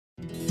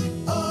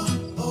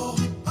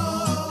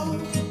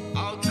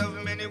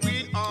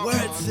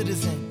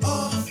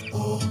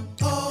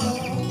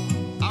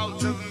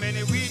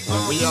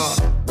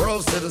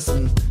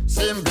citizen,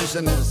 same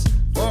vision is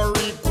for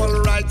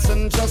equal rights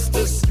and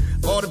justice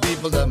for the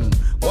people them.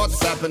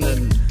 What's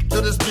happening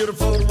to this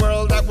beautiful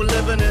world that we're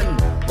living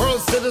in?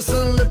 World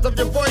citizen, lift up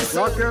your voice.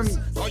 Welcome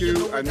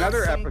to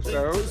another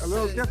episode, a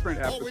little different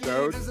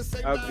episode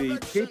of the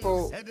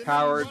People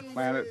Powered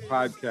Planet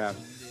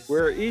podcast,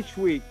 where each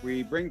week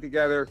we bring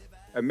together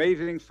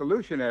amazing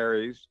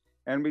solutionaries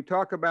and we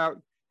talk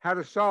about how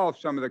to solve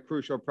some of the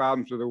crucial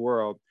problems of the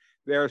world.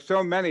 There are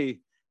so many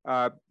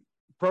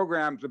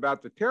programs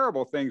about the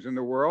terrible things in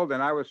the world,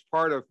 and I was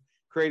part of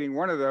creating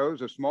one of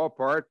those, a small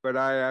part, but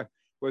I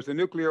was the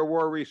nuclear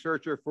war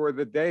researcher for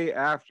The Day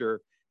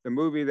After, the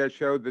movie that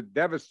showed the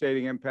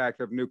devastating impact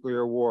of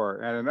nuclear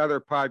war. And another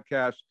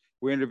podcast,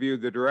 we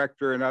interviewed the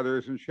director and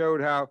others and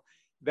showed how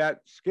that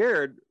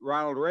scared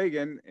Ronald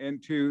Reagan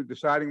into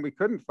deciding we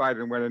couldn't fight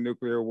and win a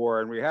nuclear war,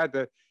 and we had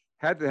to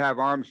have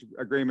arms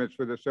agreements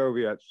with the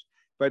Soviets.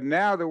 But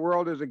now the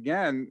world is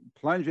again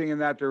plunging in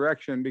that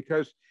direction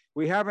because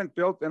we haven't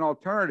built an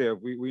alternative.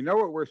 We know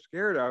what we're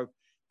scared of,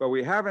 but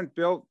we haven't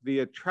built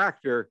the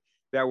attractor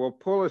that will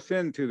pull us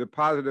into the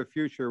positive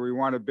future we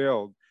want to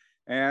build.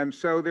 And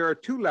so there are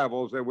two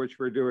levels at which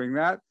we're doing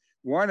that.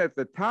 One at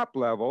the top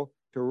level,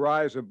 to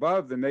rise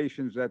above the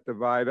nations that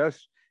divide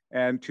us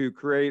and to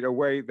create a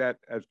way that,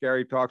 as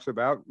Gary talks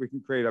about, we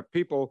can create a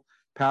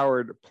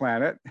people-powered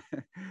planet.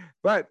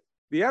 But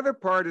the other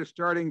part is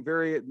starting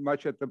very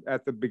much at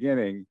the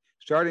beginning,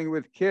 starting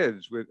with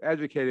kids, with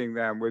educating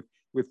them, with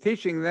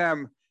teaching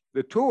them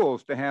the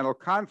tools to handle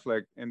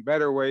conflict in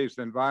better ways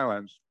than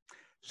violence.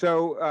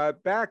 So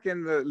back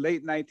in the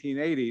late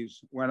 1980s,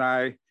 when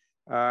I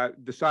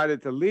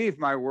decided to leave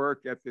my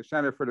work at the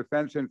Center for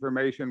Defense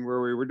Information, where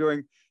we were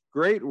doing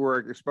great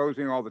work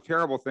exposing all the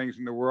terrible things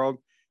in the world,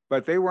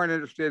 but they weren't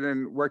interested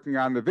in working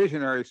on the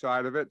visionary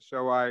side of it.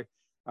 So I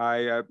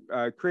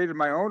created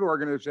my own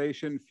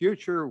organization,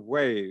 Future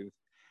Wave.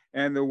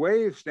 And the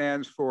WAVE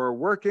stands for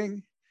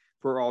Working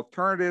for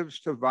Alternatives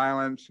to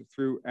Violence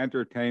Through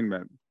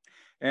Entertainment.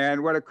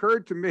 And what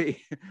occurred to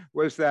me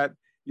was that,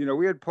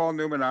 we had Paul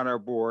Newman on our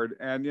board,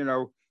 and,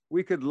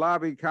 we could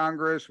lobby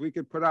Congress, we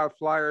could put out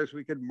flyers,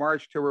 we could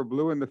march till we're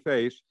blue in the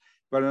face,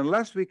 but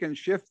unless we can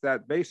shift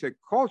that basic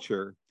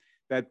culture,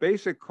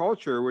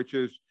 which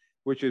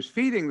is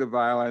feeding the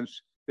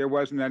violence, there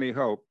wasn't any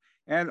hope.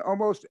 And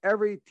almost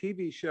every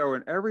TV show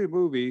and every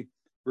movie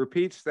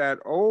repeats that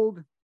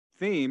old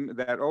theme,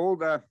 that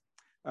old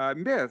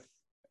myth,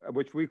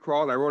 which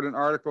I wrote an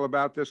article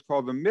about this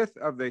called The Myth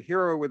of the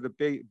Hero with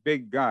the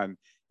Big Gun.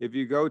 If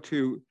you go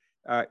to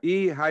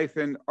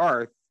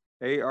E-Arth,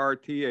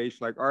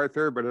 A-R-T-H, like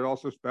Arthur, but it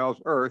also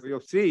spells Earth, you'll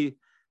see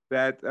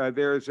that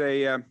there's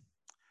a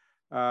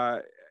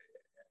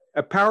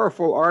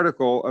powerful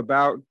article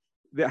about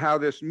how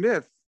this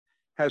myth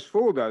has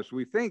fooled us.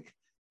 We think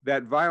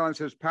that violence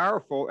is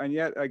powerful, and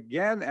yet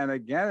again and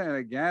again and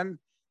again,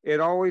 it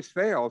always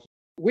fails.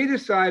 We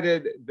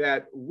decided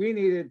that we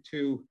needed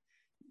to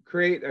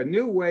create a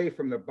new way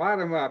from the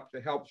bottom up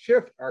to help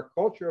shift our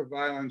culture of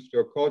violence to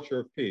a culture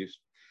of peace.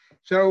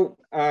 So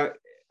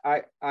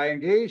I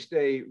engaged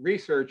a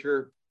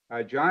researcher,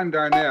 John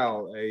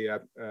Darnell, a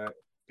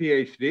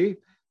PhD,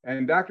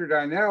 and Dr.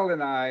 Darnell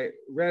and I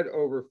read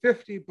over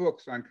 50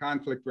 books on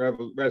conflict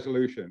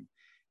resolution.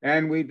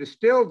 And we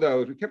distilled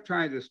those. We kept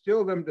trying to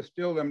distill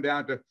them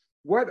down to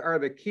what are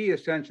the key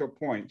essential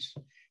points.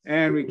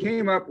 And we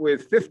came up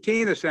with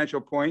 15 essential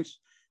points,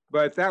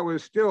 but that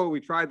was still, we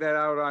tried that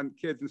out on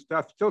kids and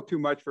stuff, still too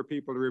much for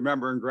people to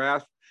remember and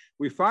grasp.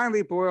 We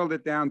finally boiled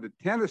it down to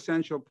 10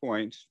 essential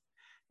points.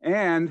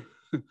 And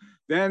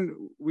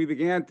then we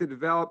began to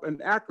develop an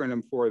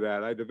acronym for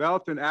that. I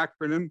developed an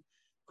acronym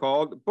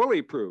called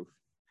Bullyproof.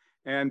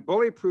 And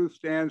Bullyproof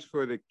stands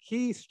for the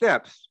key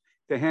steps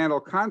to handle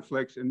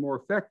conflicts in more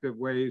effective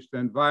ways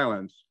than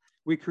violence.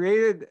 We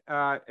created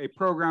a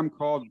program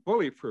called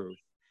Bullyproof.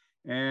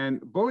 And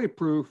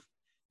Bullyproof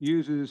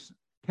uses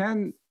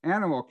 10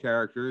 animal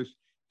characters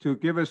to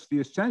give us the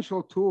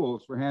essential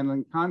tools for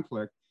handling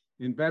conflict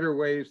in better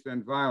ways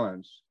than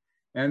violence.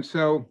 And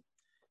so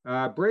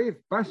brave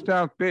Bust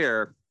Out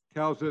Bear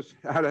tells us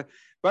how to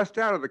bust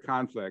out of the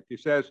conflict. He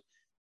says,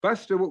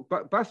 bust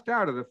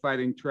out of the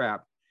fighting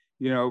trap.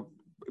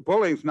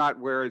 Bullying's not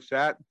where it's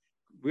at.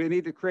 We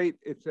need to create,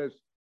 it says,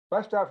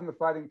 bust out from the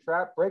fighting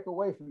trap, break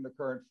away from the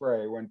current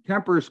fray. When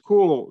temper's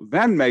cool,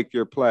 then make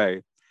your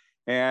play.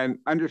 And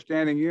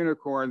Understanding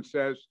Unicorn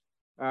says,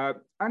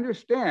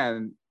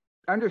 understanding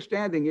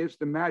is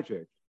the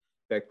magic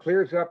that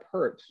clears up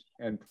hurts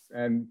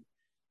and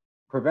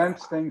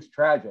prevents things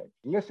tragic.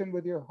 Listen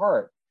with your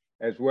heart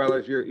as well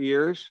as your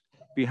ears.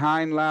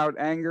 Behind loud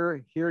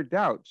anger, hear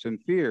doubts and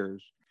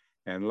fears.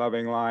 And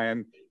Loving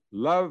Lion,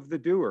 love the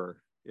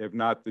doer, if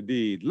not the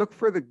deed. Look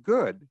for the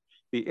good,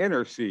 the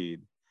inner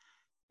seed.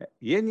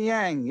 Yin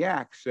Yang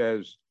Yak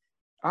says,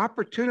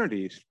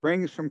 opportunity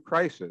springs from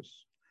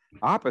crisis.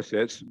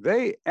 Opposites,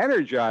 they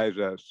energize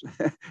us.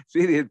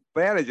 See the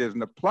advantages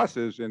and the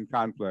pluses in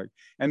conflict.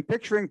 And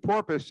Picturing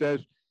Porpoise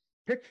says,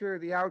 picture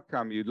the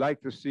outcome you'd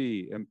like to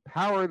see.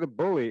 Empower the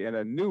bully in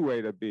a new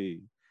way to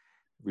be.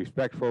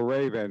 Respectful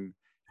Raven,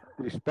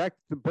 Respect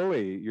the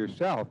bully,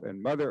 yourself,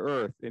 and Mother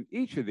Earth. In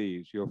each of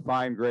these, you'll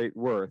find great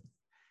worth.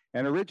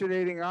 An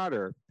originating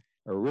otter,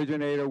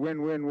 originate a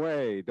win-win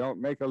way.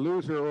 Don't make a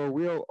loser or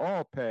we'll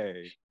all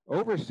pay.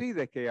 Oversee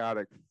the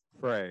chaotic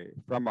fray.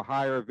 From a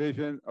higher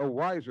vision, a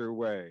wiser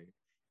way.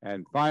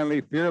 And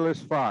finally,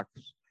 fearless fox.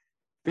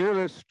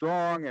 Fearless,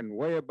 strong, and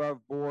way above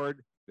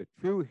board. The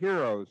true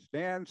hero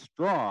stands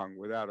strong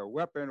without a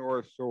weapon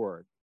or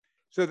sword.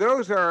 So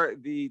those are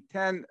the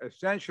 10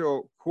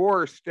 essential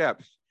core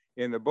steps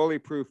in the Bully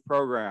Proof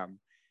program.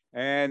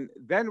 And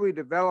then we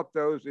developed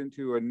those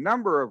into a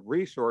number of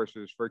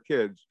resources for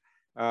kids.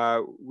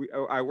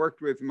 I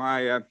worked with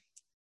my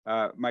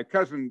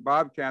cousin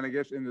Bob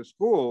Canagus in the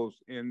schools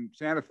in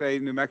Santa Fe,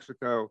 New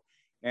Mexico,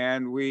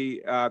 and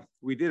we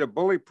did a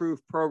Bully Proof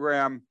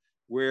program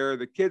where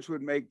the kids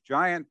would make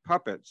giant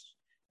puppets,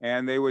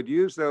 and they would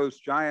use those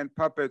giant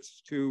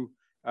puppets to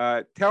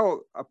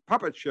tell a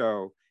puppet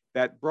show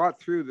that brought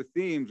through the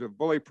themes of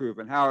Bully Proof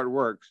and how it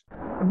works.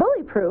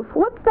 Bully Proof?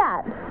 What's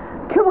that?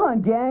 Come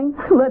on, gang,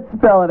 let's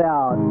spell it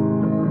out.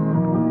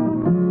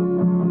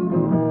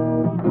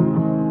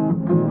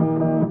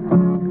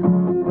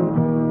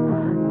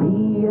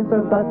 B is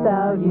for bust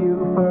out,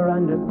 U for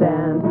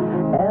understand.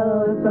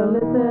 L is for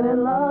listen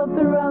and love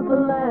throughout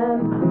the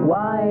land.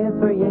 Y is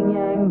for yin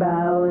yang,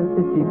 balance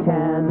if you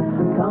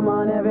can. Come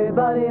on,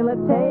 everybody,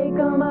 let's take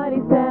a mighty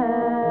stand.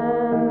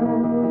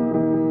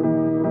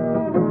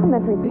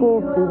 Elementary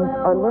school students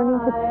are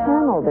learning to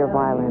channel their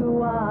violence.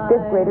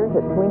 Fifth graders at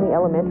Sweeney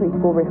Elementary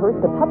School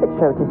rehearsed a puppet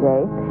show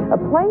today, a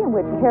play in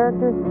which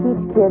characters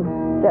teach kids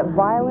that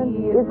violence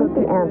isn't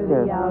the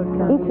answer.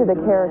 Each of the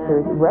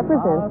characters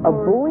represents a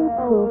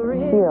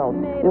bully-proof shield,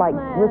 like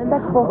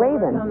Respectful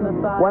Raven.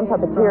 One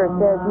puppeteer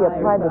says he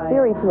applied the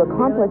theory to a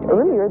conflict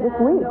earlier this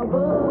week.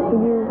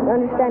 We used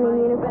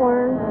Understanding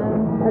Unicorn,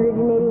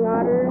 Originating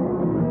Otter,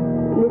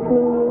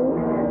 Listening Lynx,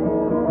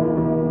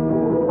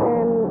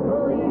 and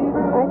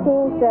I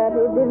think that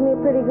it did me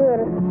pretty good.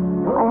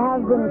 I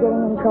have been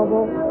getting in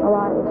trouble a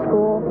lot at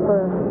school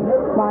for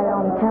my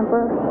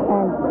temper,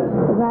 and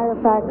as a matter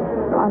of fact,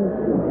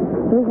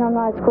 the reason I'm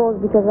not at school is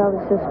because I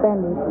was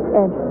suspended.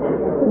 And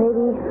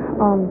maybe,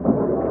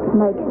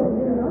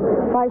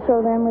 if I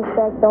show them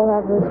respect, they'll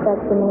have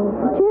respect for me.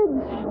 Kids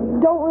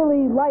don't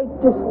really like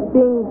just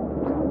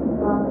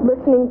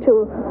listening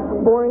to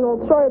a boring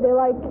old story. They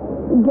like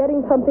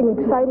getting something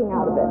exciting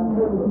out of it.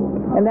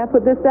 And that's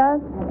what this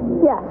does?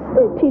 Yes,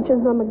 it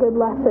teaches them a good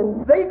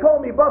lesson. They call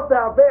me Bust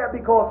Out Bear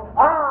because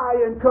I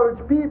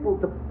encourage people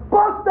to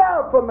bust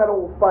out from that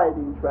old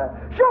fighting trap.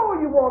 Sure,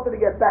 you wanted to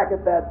get back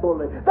at that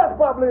bully. That's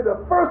probably the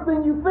first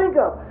thing you think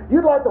of.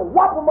 You'd like to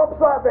whop them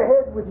upside the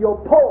head with your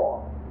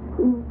paw.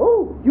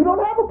 Oh, you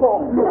don't have a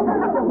paw.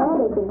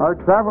 Our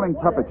traveling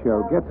puppet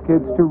show gets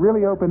kids to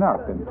really open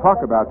up and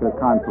talk about their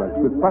conflicts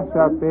with Bust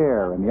Out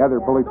Bear and the other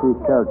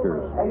bully-proof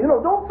characters. And,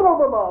 don't throw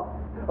them off.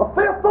 A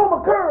fist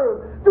over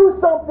curve. Do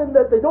something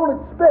that they don't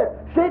expect.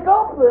 Shake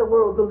up their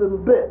world a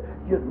little bit.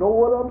 You know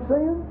what I'm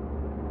saying?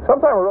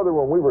 Sometime or other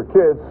when we were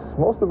kids,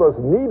 most of us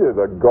needed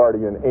a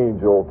guardian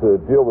angel to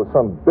deal with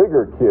some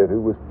bigger kid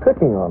who was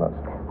picking on us.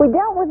 We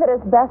dealt with it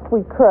as best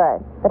we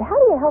could, but how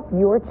do you help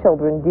your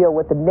children deal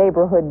with the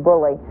neighborhood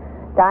bully?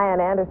 Diane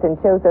Anderson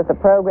shows us a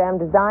program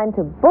designed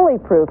to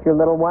bully-proof your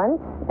little ones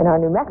in our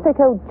New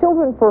Mexico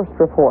Children First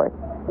report.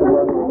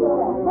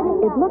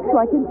 It looks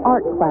like an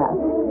art class.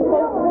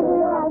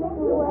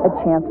 A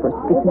chance for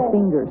sticky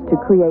fingers to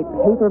create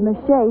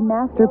papier-mâché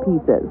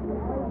masterpieces.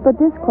 But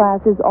this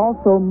class is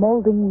also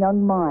molding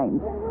young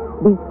minds.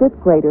 These fifth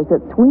graders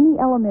at Sweeney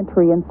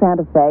Elementary in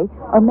Santa Fe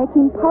are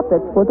making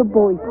puppets for the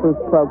Bully Proof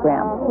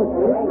program. Just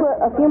put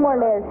a few more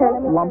layers here.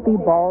 Lumpy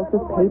balls of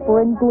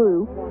paper and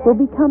glue will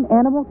become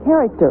animal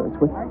characters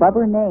with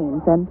clever names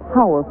and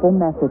powerful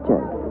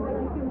messages.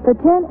 The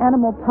 10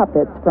 animal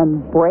puppets from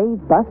Brave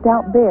Bust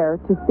Out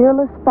Bear to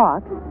Fearless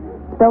Fox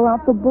spell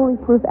out the Bully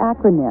Proof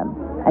acronym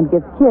and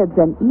give kids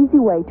an easy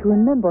way to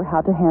remember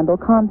how to handle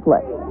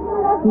conflict.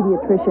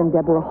 Pediatrician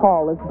Deborah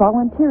Hall is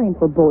volunteering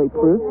for Bully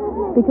Proof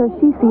because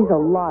she sees a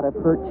lot of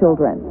hurt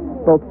children,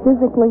 both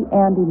physically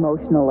and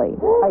emotionally.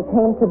 I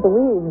came to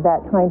believe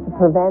that trying to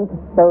prevent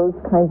those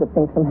kinds of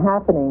things from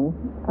happening,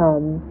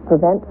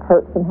 prevent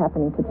hurt from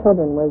happening to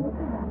children, was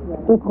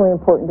equally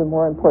important or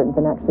more important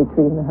than actually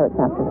treating the hurts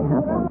after they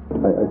happen.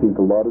 I think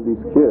a lot of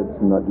these kids,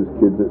 not just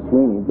kids at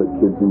Sweeney, but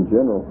kids in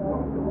general,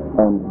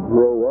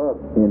 grow up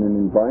in an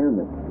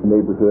environment,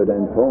 neighborhood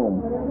and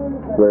home,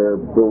 where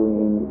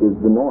bullying is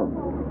the norm.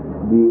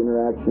 The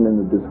interaction and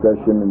the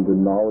discussion and the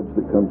knowledge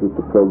that comes with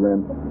the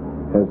program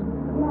has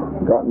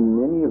gotten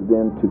many of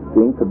them to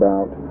think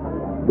about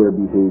their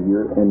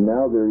behavior, and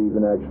now they're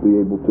even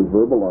actually able to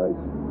verbalize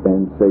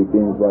and say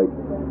things like,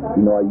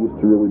 I used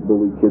to really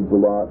bully kids a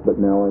lot, but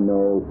now I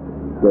know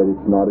that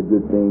it's not a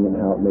good thing and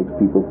how it makes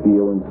people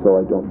feel, and so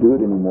I don't do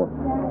it anymore.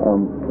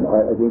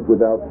 I think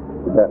without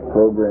that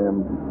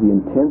program, the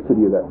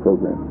intensity of that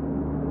program,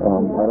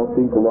 I don't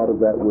think a lot of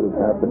that would have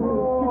happened.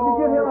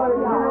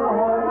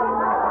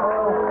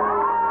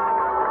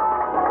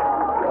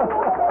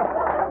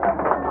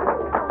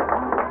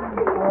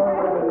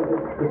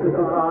 this is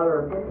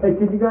Otter. Hey,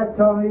 could you guys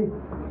tell me?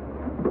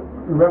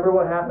 Remember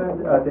what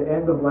happened at the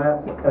end of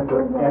last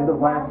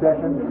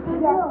session?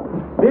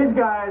 These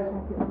guys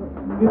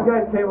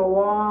came a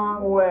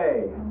long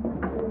way.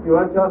 You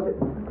want to tell us?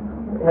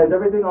 Has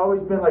everything always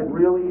been like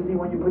real easy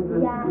when you put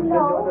this? Yeah.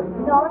 No,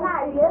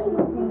 not really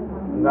easy.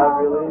 Not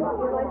really. You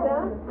like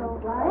that?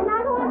 And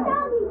I don't want to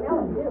tell you.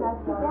 Is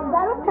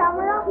that a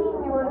camera?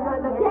 You want to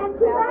find out? Yeah,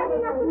 too bad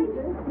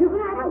you're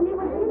gonna have to live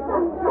with this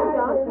one.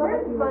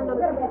 Find out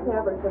the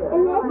camera for that.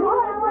 And then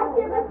what's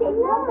your mistake?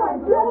 No,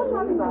 don't.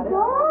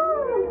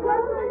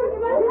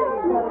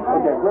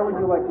 Okay, where would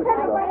you like this to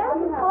go?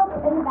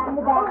 In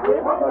the back. Okay,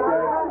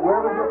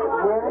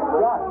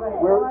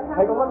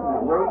 take a look at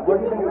me. Where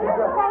do you think it should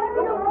go?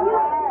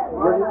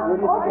 Where do you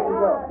think it should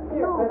go?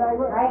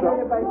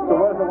 So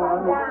what if it went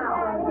under?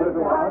 What if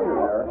it went under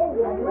there?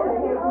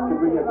 Could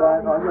we get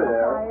that under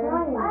there?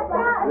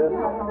 This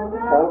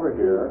over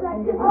here.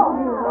 This.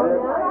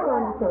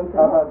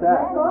 How about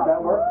that? Does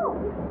that work?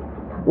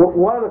 Well,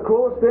 one of the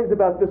coolest things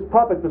about this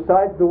puppet,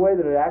 besides the way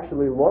that it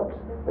actually looks,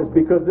 is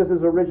because this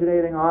is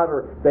Originating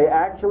Otter. They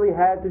actually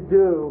had to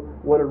do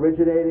what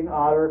Originating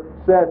Otter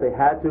said. They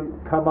had to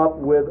come up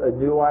with a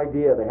new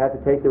idea. They had to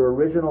take their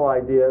original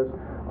ideas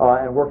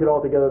and work it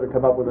all together to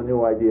come up with a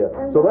new idea.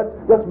 So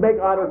let's make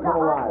Otter come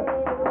alive.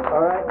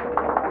 All right?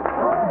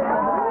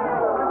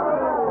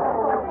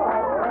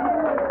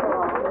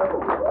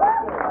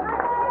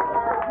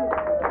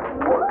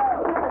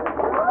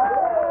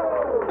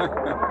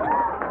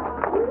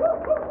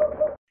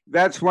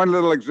 That's one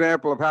little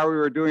example of how we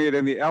were doing it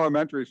in the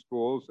elementary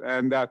schools.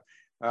 And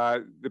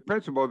the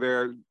principal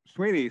there,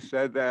 Sweeney,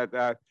 said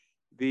that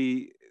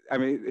the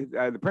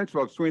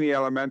principal of Sweeney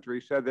Elementary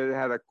said that it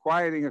had a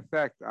quieting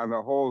effect on the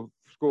whole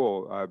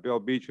school, Bill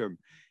Beecham,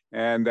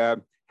 and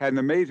had an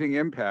amazing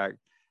impact.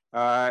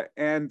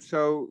 And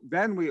so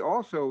then we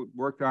also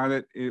worked on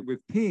it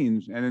with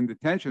teens and in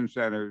detention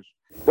centers.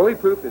 Bully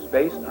Proof is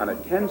based on a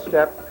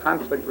 10-step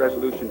conflict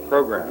resolution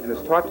program and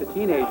is taught to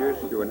teenagers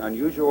through an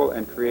unusual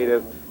and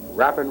creative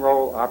rap and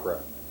roll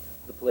opera.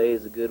 The play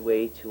is a good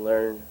way to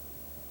learn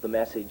the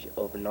message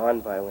of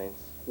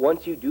nonviolence.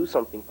 Once you do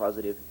something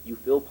positive, you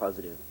feel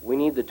positive. We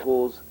need the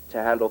tools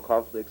to handle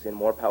conflicts in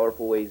more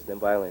powerful ways than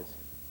violence.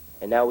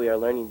 And now we are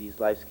learning these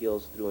life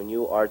skills through a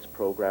new arts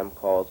program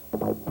called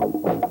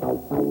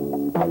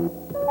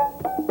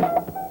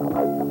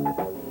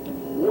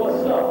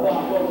What's up,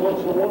 Papa?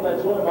 What's the one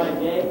that joined my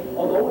gang?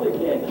 Alone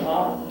again,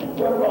 huh?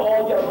 Where are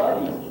all your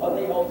buddies? Are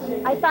they all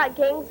chicks? I thought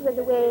gangs were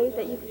the way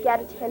that you could get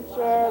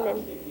attention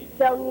and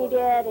feel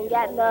needed and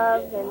get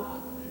love and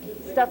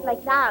stuff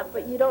like that,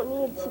 but you don't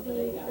need to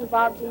be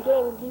involved in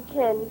gangs. You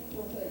can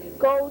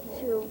go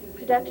to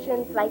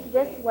productions like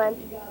this one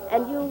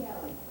and you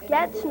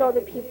get to know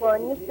the people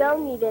and you feel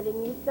needed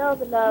and you feel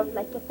the love,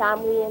 like the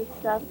family and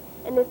stuff,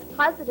 and it's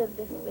positive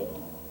this way.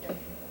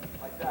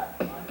 Like that.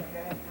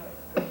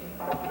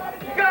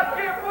 You got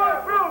to get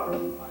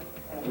bulletproof!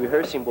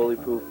 Rehearsing Bully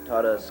Proof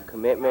taught us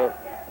commitment,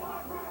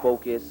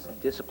 focus,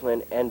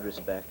 discipline, and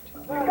respect.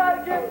 You got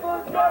to get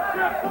bulletproof!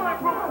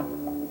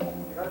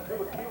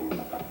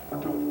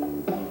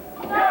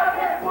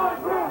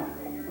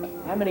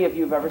 How many of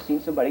you have ever seen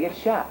somebody get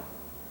shot?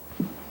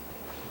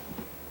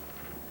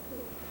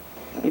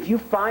 If you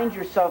find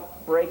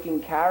yourself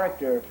breaking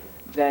character,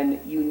 then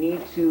you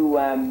need to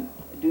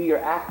do your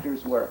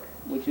actor's work,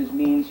 which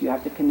means you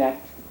have to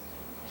connect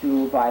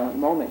to a violent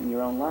moment in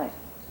your own life.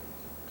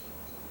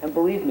 And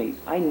believe me,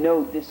 I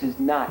know this is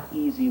not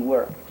easy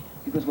work,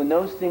 because when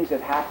those things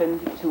have happened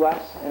to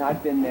us, and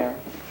I've been there,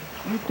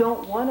 you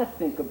don't want to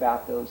think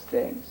about those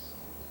things.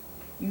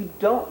 You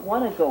don't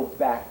want to go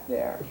back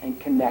there and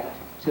connect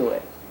to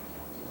it.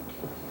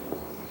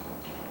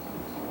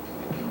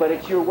 But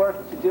it's your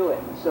work to do it,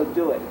 so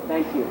do it.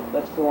 Thank you.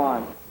 Let's go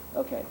on.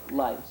 Okay,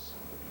 lights.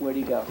 Where do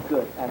you go?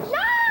 Good.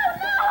 Excellent.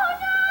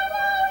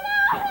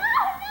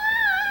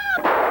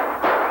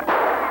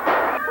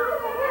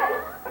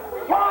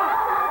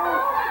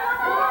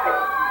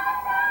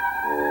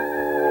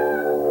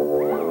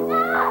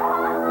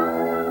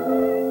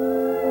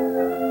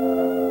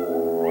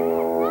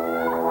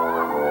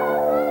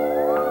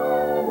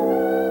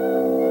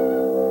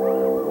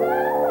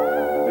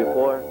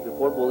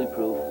 Before Bully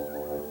Proof,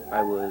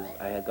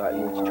 I had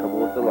gotten into trouble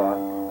with the law.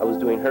 I was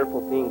doing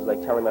hurtful things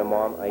like telling my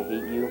mom I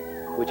hate you,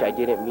 which I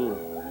didn't mean.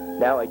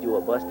 Now I do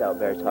what Bust Out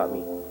Bear taught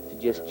me, to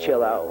just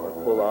chill out or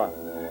pull off,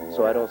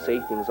 so I don't say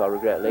things I'll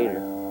regret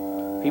later.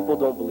 People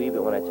don't believe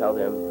it when I tell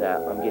them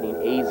that I'm getting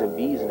A's and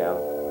B's now.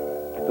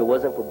 If it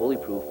wasn't for Bully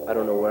Proof, I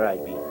don't know where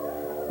I'd be.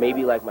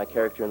 Maybe like my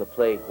character in the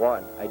play,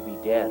 Juan, I'd be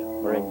dead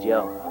or in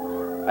jail.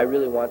 I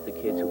really want the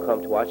kids who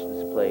come to watch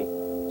this play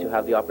to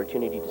have the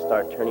opportunity to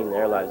start turning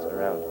their lives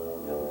around.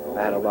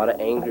 I had a lot of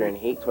anger and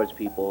hate towards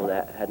people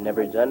that had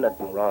never done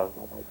nothing wrong.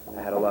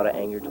 I had a lot of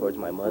anger towards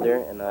my mother,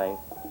 and I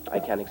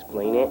can't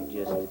explain it,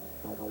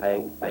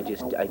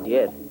 I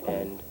did.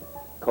 And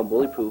come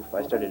Bully Proof,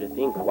 I started to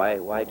think,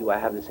 why do I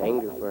have this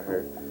anger for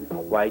her?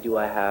 Why do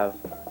I have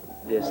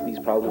these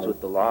problems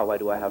with the law? Why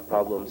do I have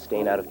problems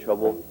staying out of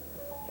trouble?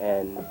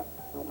 And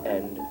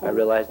And I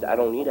realized I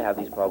don't need to have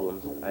these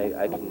problems.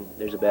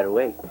 There's a better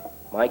way.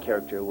 My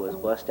character was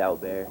Bust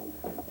Out Bear,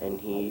 and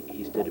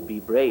he stood to be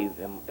brave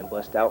and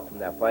bust out from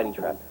that fighting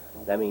trap.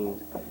 That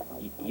means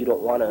you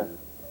don't want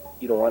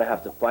to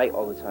have to fight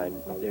all the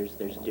time. There's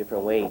a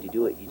different way to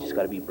do it. You just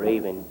got to be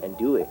brave and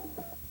do it.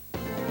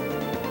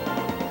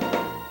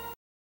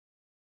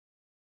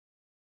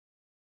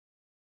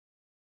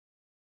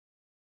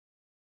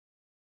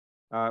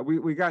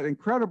 We got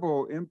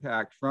incredible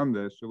impact from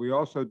this. So we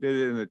also did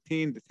it in the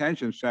teen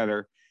detention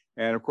center.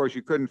 And of course,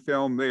 you couldn't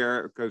film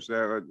there because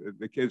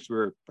the kids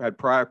had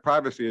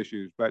privacy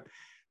issues. But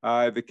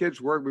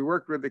we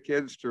worked with the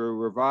kids to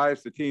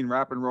revise the teen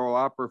rap and roll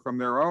opera from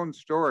their own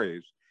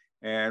stories.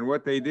 And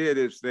what they did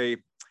is we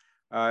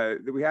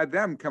had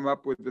them come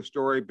up with the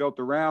story built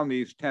around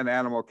these 10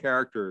 animal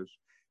characters.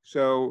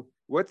 So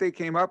what they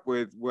came up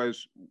with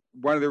was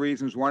one of the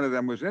reasons one of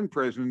them was in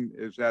prison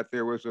is that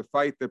there was a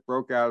fight that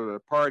broke out at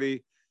a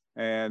party,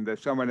 and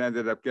someone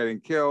ended up getting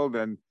killed,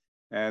 and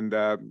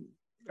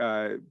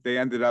they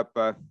ended up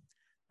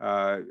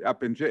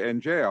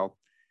in jail.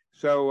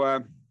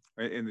 So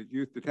in the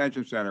Youth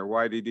Detention Center,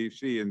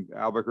 YDDC in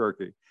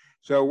Albuquerque.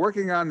 So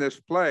working on this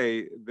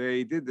play,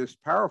 they did this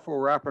powerful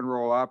rap and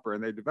roll opera,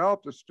 and they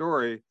developed a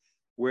story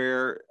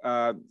where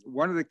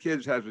one of the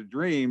kids has a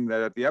dream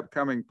that at the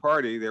upcoming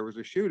party, there was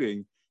a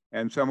shooting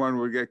and someone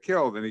would get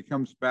killed. And he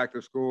comes back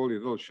to school.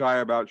 He's a little shy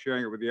about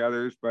sharing it with the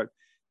others, but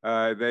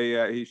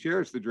he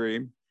shares the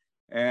dream.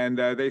 And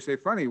they say,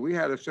 funny, we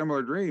had a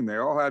similar dream. They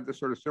all had this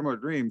sort of similar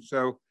dream.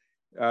 So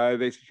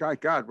they say,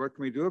 God, what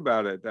can we do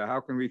about it? How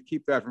can we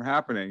keep that from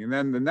happening? And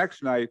then the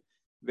next night,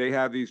 they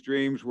have these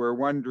dreams where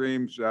one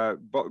dreams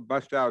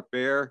Bust Out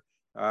Bear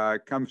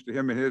comes to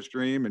him in his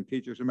dream and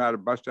teaches him how to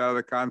bust out of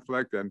the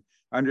conflict, and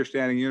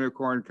Understanding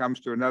Unicorn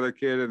comes to another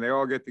kid, and they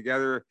all get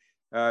together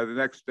the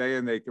next day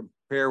and they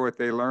compare what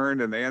they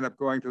learned, and they end up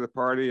going to the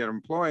party and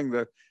employing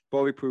the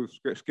bully-proof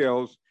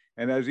skills.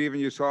 And as even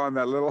you saw in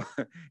that little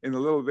in the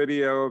little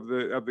video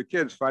of the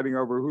kids fighting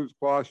over whose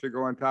claw should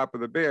go on top of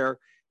the bear,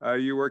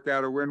 you worked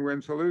out a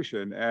win-win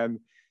solution, and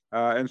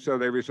so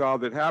they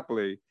resolved it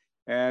happily.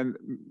 And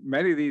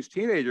many of these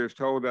teenagers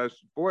told us,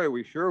 boy,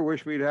 we sure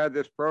wish we'd had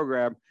this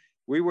program.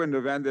 We wouldn't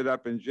have ended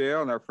up in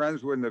jail, and our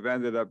friends wouldn't have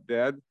ended up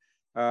dead.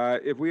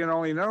 If we had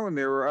only known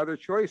there were other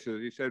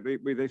choices. He said,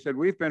 they said,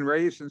 we've been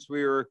raised since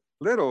we were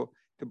little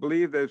to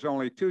believe there's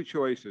only two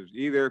choices.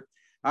 Either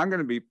I'm going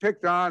to be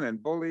picked on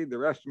and bullied the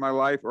rest of my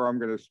life, or I'm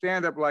going to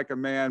stand up like a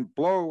man,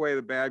 blow away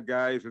the bad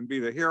guys, and be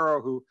the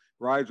hero who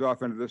rides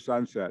off into the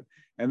sunset.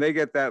 And they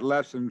get that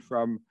lesson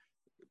from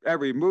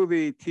every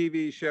movie,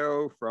 TV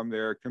show, from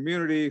their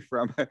community,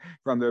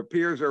 from their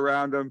peers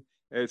around them.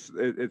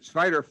 It's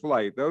fight or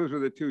flight. Those are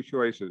the two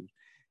choices.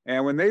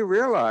 And when they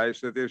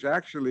realized that there's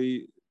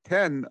actually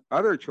 10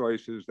 other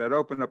choices that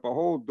open up a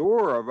whole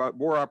door of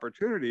more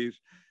opportunities,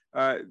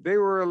 they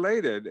were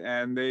elated,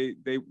 and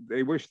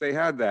they wish they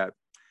had that.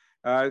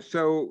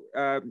 So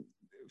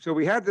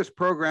we had this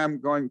program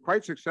going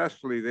quite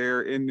successfully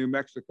there in New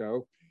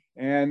Mexico,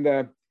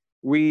 and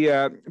but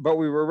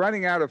we were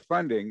running out of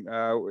funding.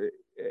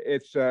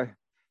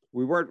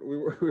 We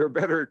were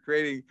better at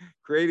creating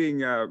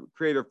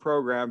creative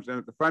programs than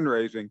at the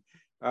fundraising.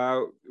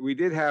 We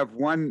did have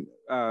one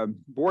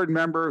board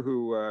member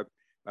who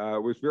was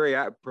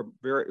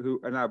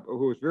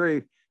who was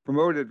very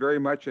promoted very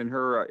much in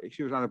her.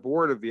 She was on the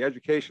board of the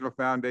Educational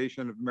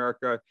Foundation of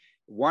America,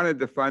 wanted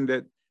to fund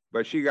it,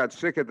 but she got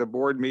sick at the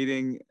board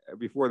meeting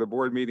before the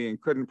board meeting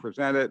and couldn't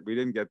present it. We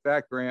didn't get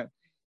that grant.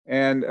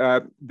 And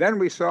then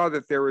we saw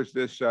that there was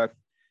this $1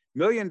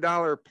 million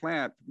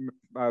plant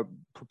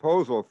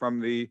proposal from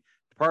the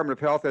Department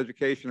of Health,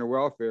 Education, and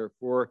Welfare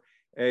for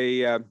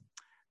a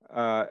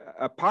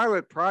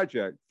pilot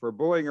project for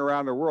bullying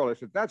around the world. I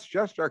said, that's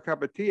just our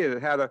cup of tea. And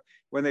it had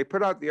when they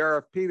put out the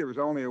RFP, there was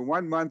only a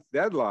 1-month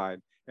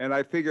deadline. And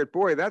I figured,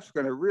 boy, that's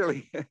going to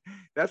really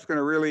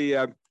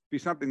be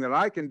something that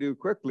I can do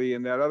quickly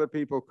and that other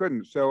people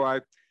couldn't. So I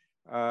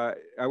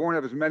won't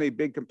have as many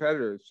big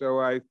competitors.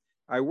 So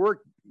I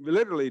worked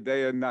literally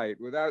day and night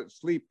without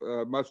sleep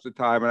most of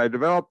the time. And I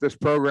developed this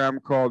program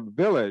called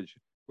Village,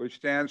 which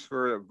stands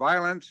for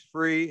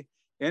Violence-Free,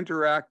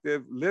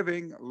 Interactive,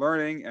 Living,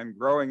 Learning, and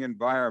Growing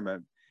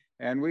Environment.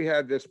 And we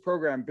had this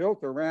program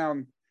built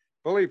around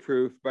bully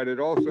proof, but it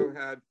also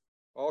had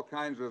all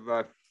kinds of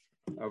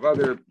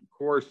other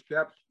core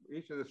steps.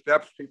 Each of the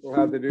steps people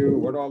had to do,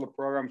 what all the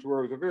programs were.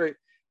 It was a very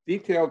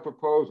detailed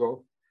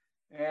proposal.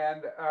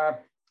 And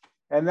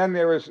then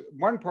there was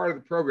one part of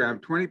the program,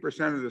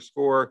 20% of the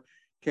score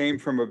came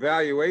from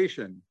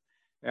evaluation.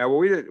 Well,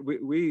 we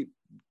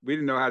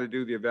didn't know how to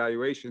do the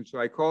evaluation. So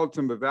I called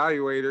some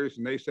evaluators,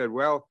 and they said,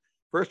 well,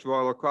 first of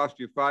all, it'll cost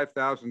you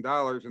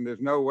 $5,000, and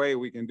there's no way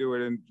we can do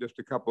it in just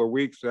a couple of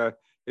weeks.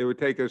 It would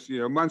take us,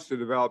 months to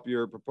develop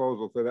your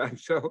proposal for that.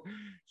 So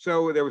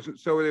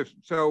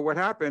what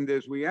happened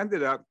is we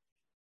ended up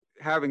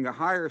having a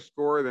higher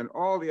score than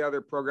all the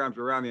other programs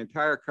around the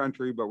entire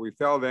country, but we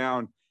fell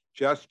down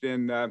just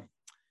in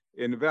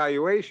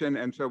evaluation,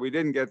 and so we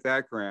didn't get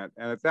that grant.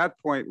 And at that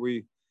point,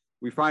 we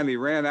we finally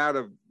ran out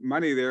of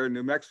money there in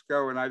New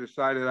Mexico, and I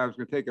decided I was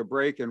going to take a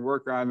break and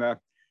work on the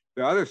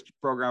other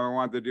program I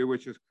wanted to do,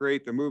 which is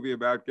create the movie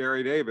about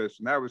Gary Davis.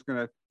 And that was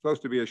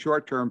supposed to be a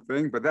short-term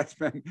thing, but that's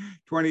been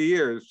 20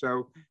 years.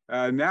 So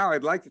now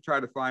I'd like to try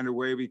to find a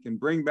way we can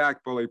bring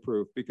back Bully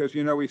Proof, because,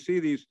 you know, we see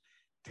these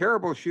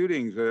terrible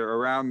shootings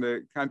around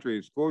the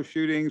country, school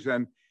shootings,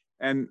 and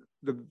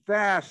the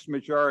vast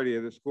majority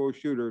of the school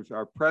shooters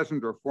are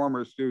present or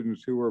former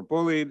students who were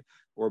bullied,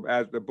 or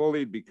as the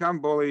bullied become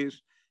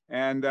bullies.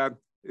 And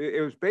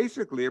it was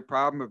basically a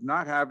problem of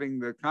not having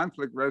the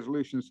conflict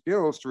resolution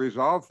skills to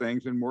resolve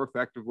things in more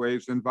effective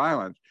ways than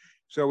violence.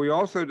 So we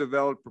also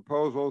developed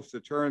proposals to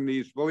turn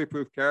these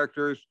bully-proof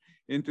characters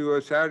into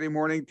a Saturday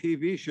morning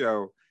TV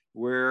show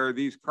where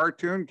these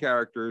cartoon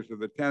characters of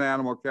the 10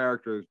 animal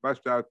characters,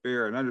 Bust Out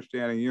Bear and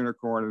Understanding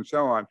Unicorn and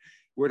so on,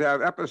 would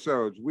have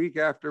episodes week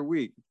after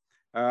week.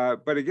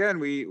 But again,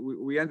 we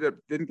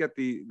didn't get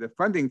the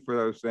funding for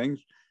those things.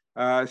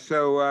 Now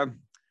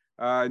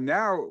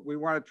we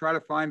want to try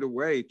to find a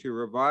way to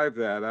revive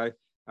that.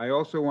 I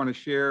also want to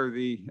share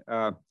the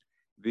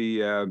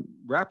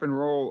rap and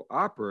roll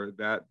opera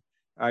that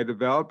I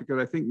developed, because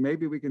I think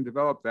maybe we can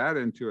develop that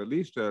into at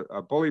least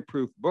a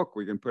bully-proof book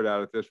we can put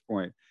out at this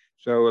point.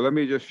 So let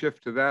me just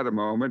shift to that a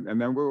moment, and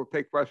then we'll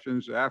take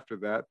questions after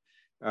that.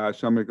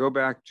 So I'm going to go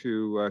back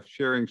to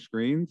sharing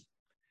screens.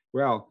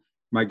 Well,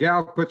 my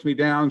gal puts me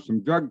down.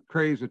 Some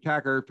drug-crazed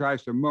attacker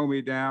tries to mow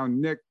me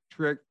down. Nick,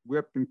 trick,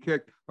 whipped, and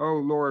kicked. Oh,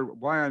 Lord,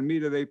 why on me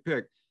do they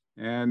pick?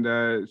 And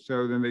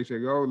so then they say,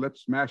 oh,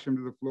 let's smash him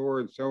to the floor,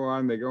 and so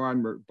on. They go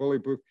on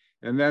bully-proof.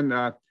 And then,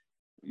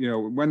 you know,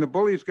 when the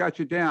bullies got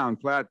you down,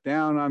 flat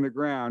down on the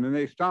ground, and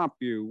they stomp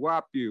you,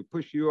 whop you,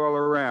 push you all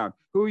around,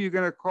 who are you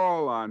going to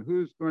call on?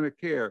 Who's going to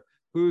care?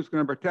 Who's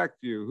going to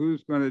protect you?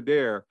 Who's going to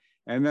dare?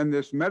 And then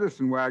this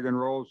medicine wagon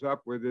rolls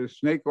up with this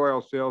snake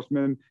oil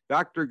salesman,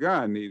 Dr.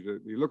 Gunn. He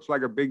looks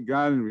like a big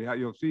gun, and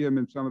you'll see him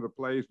in some of the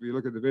plays if you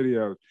look at the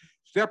videos.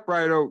 Step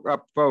right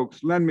up,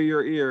 folks. Lend me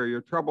your ear.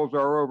 Your troubles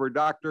are over.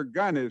 Dr.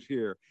 Gunn is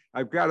here.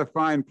 I've got a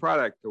fine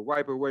product to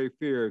wipe away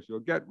fears. You'll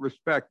get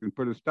respect and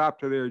put a stop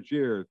to their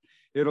jeers.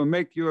 It'll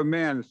make you a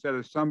man instead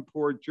of some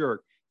poor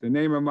jerk. The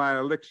name of my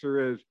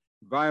elixir is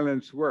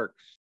Violence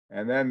Works.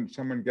 And then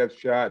someone gets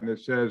shot, and it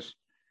says,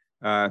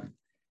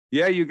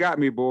 yeah, you got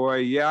me, boy.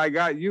 Yeah, I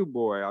got you,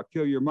 boy. I'll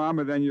kill your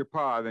mama, then your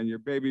pa, then your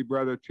baby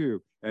brother,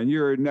 too. And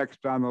you're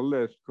next on the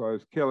list,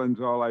 because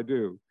killing's all I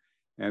do.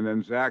 And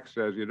then Zach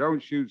says, you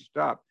don't shoot,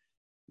 stop.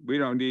 I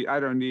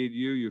don't need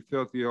you, you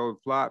filthy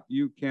old flop.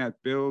 You can't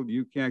build,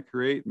 you can't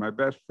create. My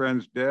best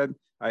friend's dead.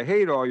 I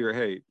hate all your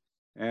hate.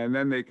 And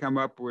then they come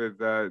up with,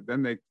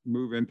 then they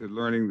move into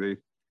learning the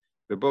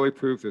bully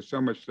proof. There's so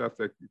much stuff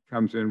that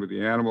comes in with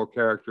the animal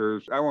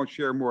characters. I won't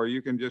share more.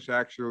 You can just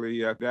actually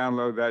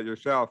download that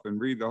yourself and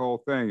read the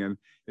whole thing. And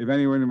if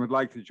anyone would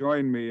like to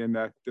join me in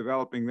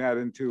developing that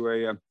into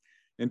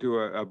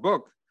a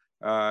book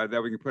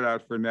that we can put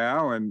out for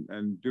now,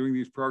 and doing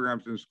these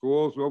programs in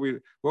schools,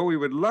 what we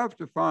would love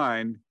to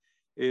find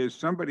is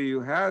somebody who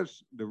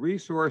has the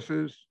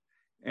resources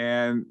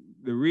and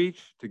the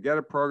reach to get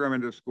a program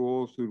into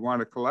schools, who'd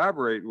want to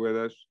collaborate with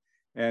us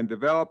and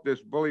develop this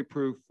bully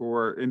proof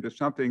into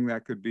something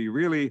that could be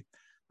really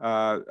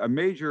a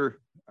major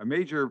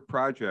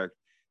project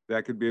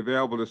that could be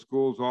available to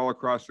schools all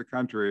across the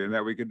country, and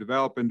that we could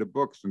develop into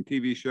books and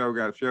TV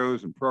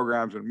shows and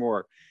programs and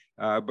more.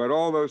 But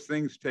all those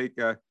things take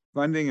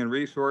funding and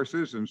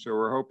resources, and so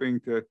we're hoping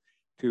to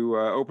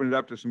open it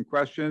up to some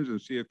questions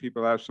and see if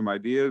people have some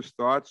ideas,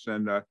 thoughts,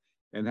 and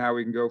how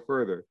we can go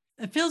further.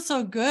 It feels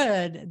so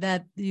good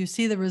that you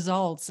see the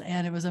results,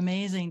 and it was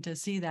amazing to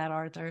see that,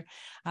 Arthur.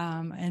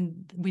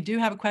 And we do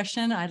have a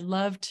question. I'd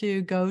love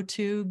to go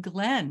to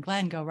Glenn.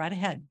 Glenn, go right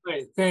ahead.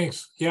 Great,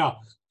 thanks. Yeah,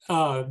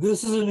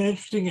 this is an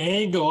interesting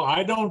angle.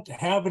 I don't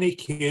have any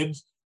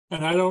kids,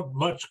 and I don't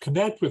much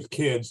connect with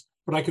kids,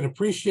 but I can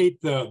appreciate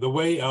the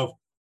way of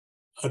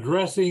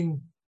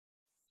addressing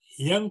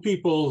young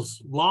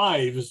people's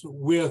lives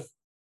with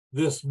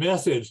this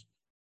message.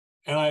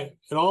 And I'm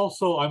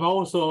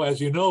also,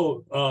 as you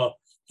know,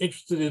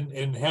 interested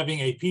in having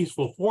a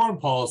peaceful foreign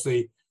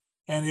policy,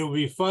 and it would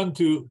be fun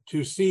to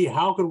see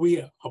how could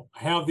we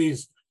have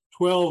these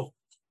 12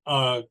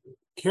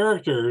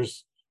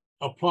 characters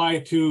apply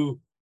to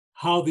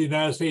how the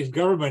United States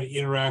government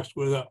interacts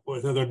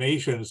with other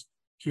nations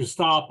to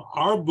stop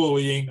our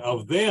bullying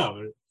of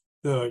them.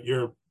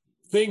 Your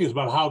thing is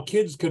about how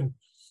kids can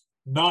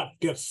not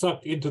get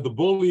sucked into the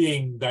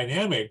bullying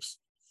dynamics,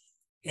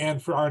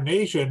 and for our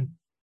nation,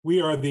 we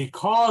are the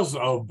cause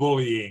of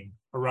bullying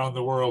around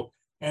the world.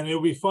 And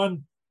it'll be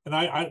fun. And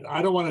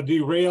I don't want to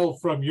derail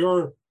from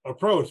your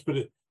approach, but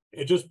it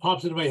just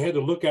pops into my head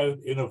to look at it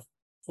in a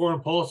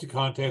foreign policy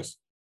context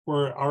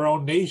where our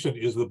own nation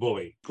is the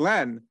bully.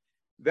 Glenn,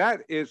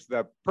 that is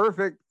the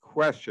perfect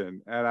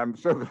question. And I'm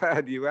so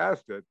glad you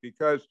asked it,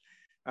 because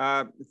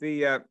the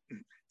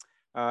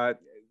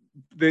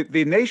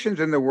nations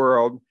in the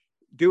world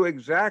do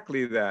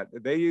exactly that.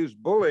 They use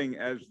bullying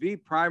as the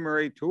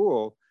primary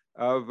tool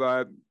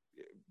of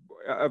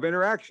of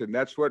interaction.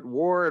 That's what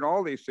war and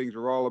all these things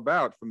are all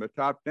about, from the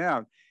top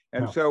down.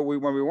 And so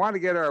when we want to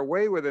get our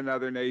way with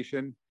another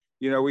nation,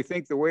 we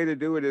think the way to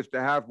do it is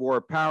to have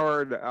more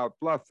power, to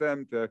outbluff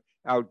them, to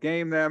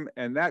outgame them.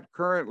 And that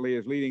currently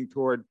is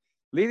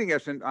leading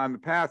us on the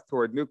path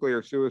toward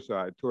nuclear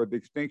suicide, toward the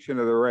extinction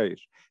of the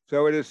race.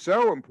 So it is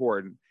so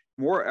important,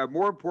 more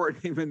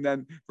important even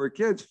than for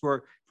kids,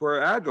 for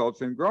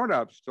adults and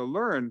grown-ups to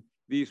learn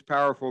these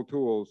powerful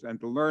tools and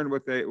to learn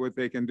what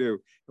they can do,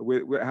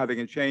 with how they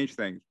can change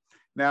things.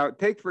 Now,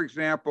 take, for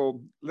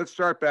example, let's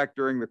start back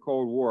during the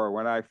Cold War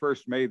when I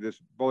first made this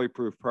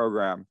bully-proof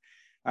program.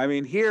 I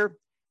mean, here,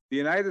 the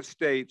United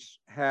States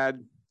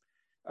had,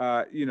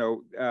 had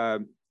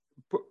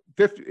at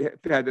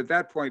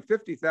that point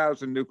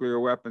 50,000 nuclear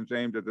weapons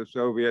aimed at the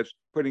Soviets,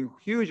 putting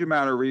huge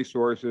amount of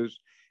resources,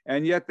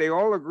 and yet they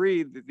all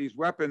agreed that these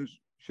weapons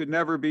should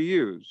never be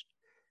used.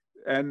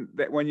 And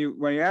that when you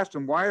asked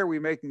them, why are we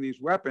making these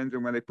weapons?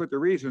 And when they put the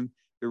reason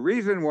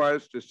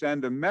was to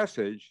send a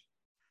message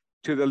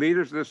to the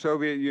leaders of the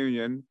Soviet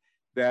Union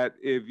that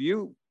if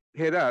you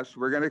hit us,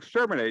 we're going to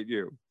exterminate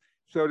you.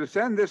 So to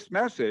send this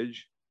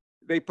message,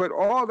 they put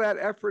all that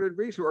effort and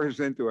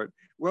resources into it.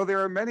 Well, there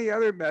are many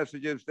other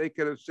messages they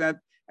could have sent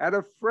at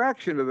a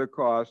fraction of the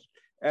cost,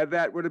 and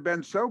that would have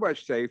been so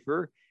much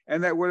safer,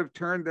 and that would have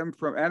turned them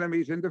from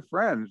enemies into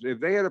friends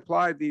if they had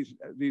applied these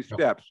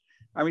steps.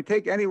 I mean,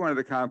 take any one of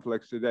the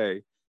conflicts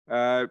today.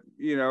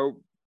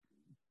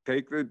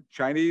 Take the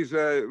Chinese,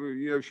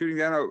 shooting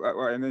down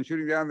and then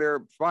shooting down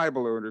their spy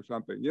balloon or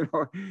something.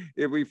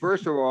 If we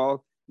first of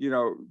all,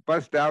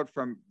 bust out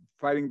from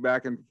fighting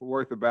back and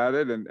forth about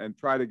it and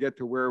try to get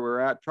to where we're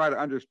at, try to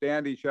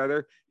understand each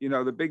other.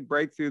 The big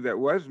breakthrough that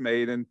was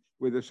made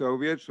with the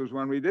Soviets was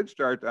when we did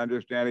start to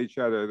understand each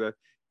other.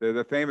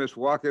 The famous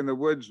walk in the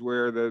woods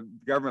where the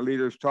government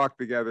leaders talked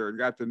together and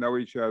got to know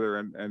each other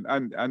and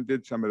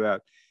undid some of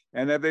that.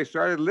 And then they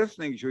started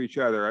listening to each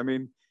other. I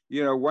mean,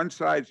 one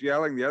side's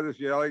yelling, the other's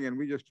yelling, and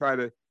we just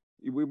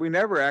we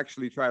never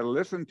actually try to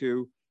listen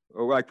to,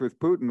 like with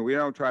Putin, we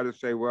don't try to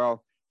say,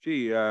 well,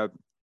 gee,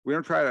 we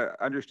don't try to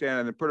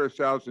understand and put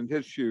ourselves in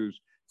his shoes.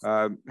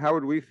 How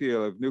would we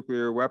feel if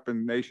nuclear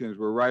weapon nations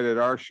were right at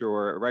our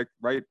shore,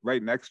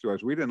 right next to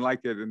us? We didn't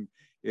like it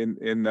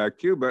in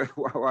Cuba.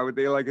 Why would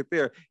they like it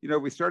there?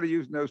 We started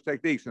using those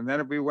techniques, and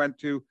then if we went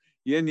to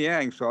yin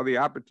yang, saw the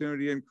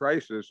opportunity in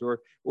crisis, or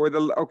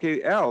look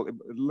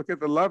at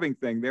the loving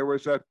thing. There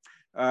was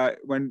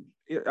when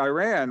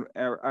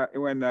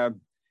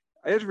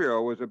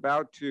Israel was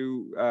about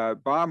to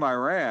bomb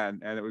Iran,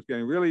 and it was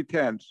getting really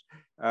tense,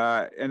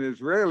 and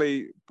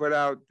Israeli put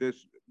out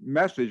this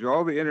message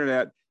all the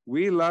internet,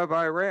 we love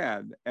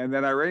Iran. And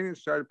then Iranians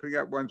started putting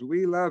up ones,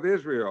 we love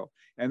Israel.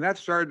 And that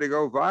started to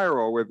go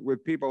viral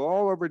with people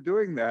all over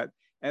doing that.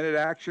 And it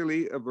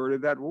actually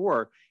averted that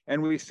war.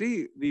 And we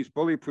see these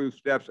bully-proof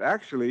steps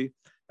actually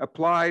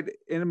applied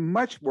in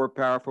much more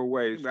powerful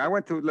ways. I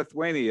went to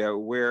Lithuania,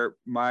 where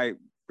my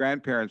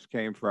grandparents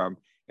came from,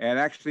 and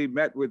actually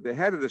met with the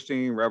head of the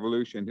Singing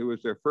Revolution, who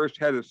was their first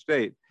head of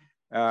state.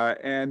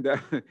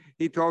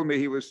 He told me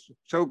he was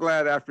so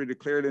glad after he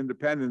declared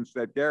independence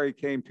that Gary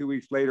came 2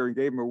 weeks later and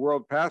gave him a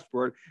world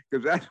passport,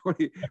 because that's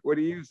what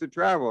he used to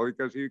travel,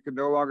 because he could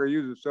no longer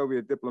use a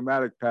Soviet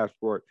diplomatic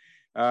passport.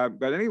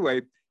 But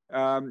anyway,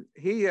 what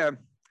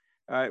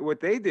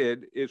they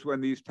did is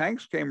when these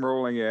tanks came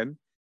rolling in,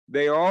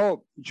 they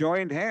all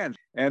joined hands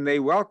and they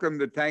welcomed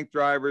the tank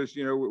drivers,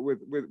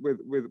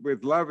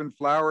 with love and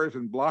flowers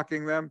and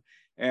blocking them.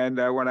 And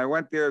when I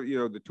went there,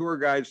 the tour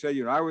guide said,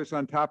 I was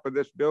on top of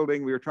this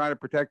building. We were trying to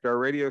protect our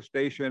radio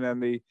station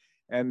and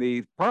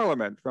the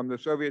parliament from the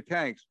Soviet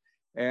tanks.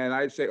 And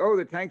I'd say, oh,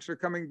 the tanks are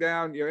coming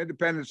down,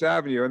 Independence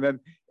Avenue. And then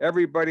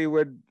everybody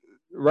would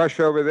rush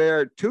over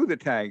there to the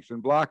tanks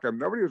and block them.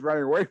 Nobody was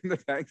running away from the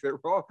tanks. They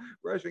were all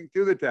rushing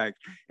to the tanks.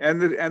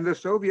 And the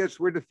Soviets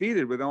were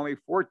defeated with only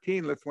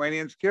 14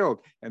 Lithuanians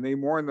killed. And they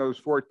mourned those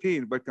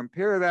 14. But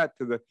compare that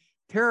to the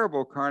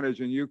terrible carnage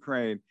in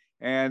Ukraine.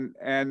 And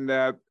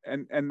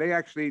they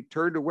actually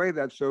turned away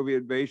that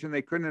Soviet invasion.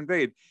 They couldn't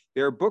invade.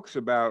 There are books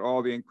about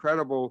all the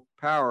incredible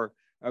power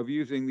of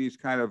using these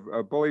kind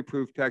of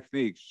bully-proof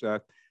techniques.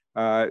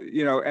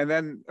 And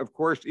then of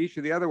course each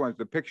of the other ones,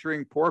 the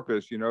picturing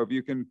porpoise. If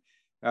you can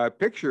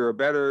picture a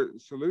better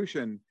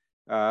solution,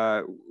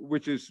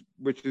 which is,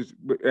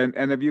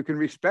 and if you can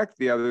respect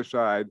the other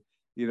side,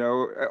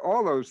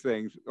 all those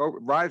things,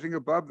 rising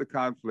above the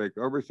conflict,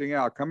 overseeing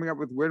out, coming up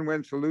with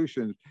win-win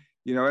solutions.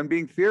 And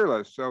being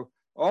fearless. So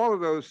all of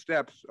those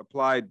steps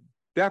applied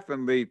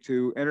definitely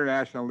to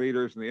international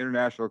leaders and the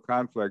international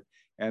conflict.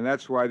 And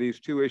that's why these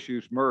two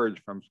issues merge,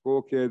 from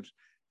school kids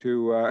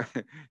to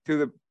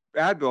the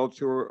adults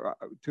to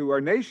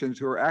our nations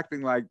who are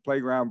acting like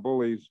playground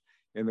bullies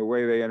in the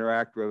way they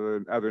interact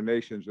with other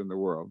nations in the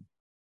world.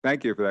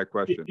 Thank you for that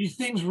question. These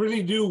things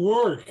really do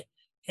work.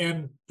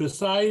 And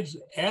besides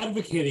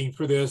advocating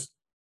for this,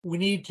 we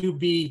need to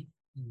be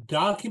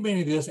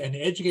documenting this and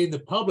educating the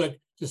public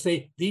to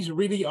say, these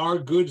really are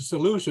good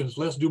solutions.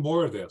 Let's do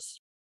more of this.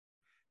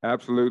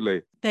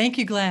 Absolutely. Thank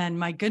you, Glenn.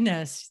 My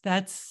goodness,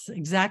 that's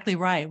exactly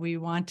right. We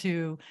want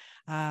to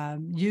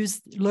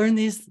learn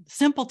these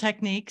simple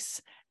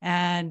techniques,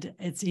 and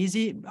it's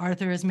easy.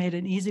 Arthur has made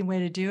an easy way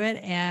to do it,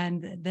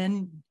 and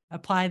then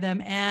apply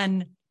them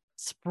and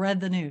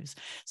spread the news.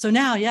 So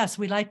now, yes,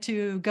 we'd like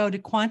to go to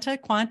Quanta.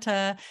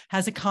 Quanta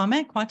has a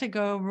comment. Quanta,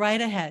 go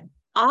right ahead.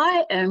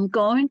 I am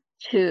going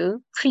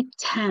to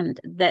pretend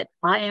that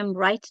I am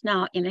right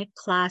now in a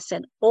class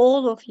and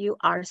all of you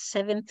are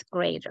 7th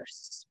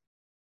graders.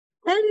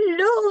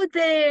 Hello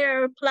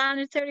there,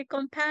 planetary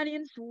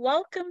companions.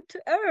 Welcome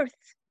to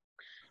Earth.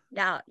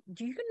 Now,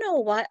 do you know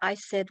why I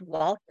said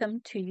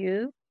welcome to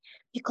you?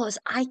 Because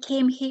I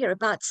came here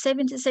about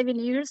 77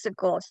 years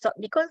ago. So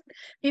because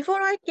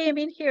before I came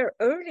in here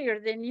earlier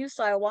than you,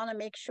 so I want to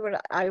make sure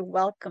that I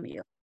welcome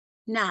you.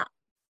 Now,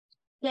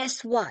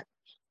 guess what?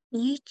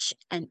 Each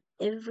and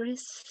every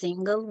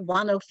single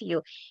one of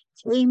you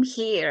came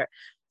here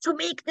to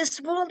make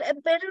this world a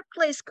better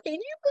place. Can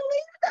you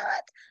believe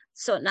that?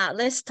 So now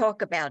let's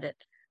talk about it.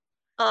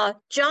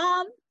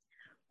 John,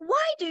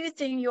 why do you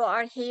think you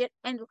are here,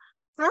 and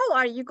how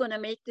are you going to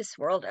make this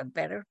world a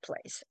better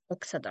place,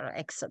 etc.,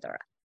 etc.?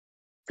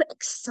 To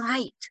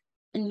excite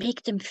and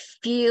make them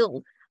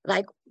feel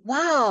like,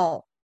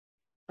 wow,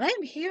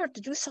 I'm here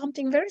to do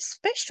something very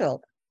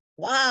special.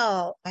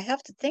 Wow, I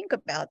have to think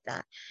about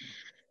that.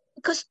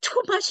 Because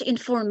too much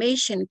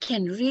information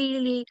can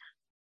really,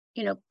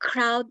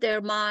 crowd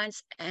their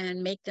minds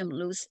and make them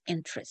lose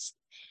interest.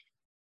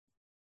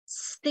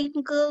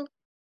 Single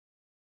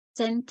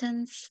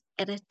sentence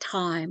at a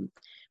time,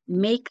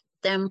 make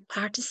them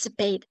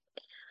participate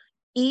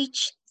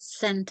each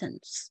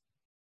sentence,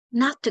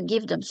 not to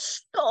give them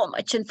so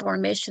much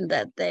information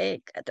that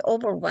they get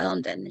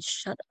overwhelmed and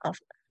shut off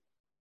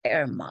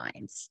their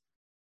minds.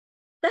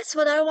 That's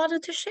what I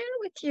wanted to share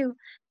with you.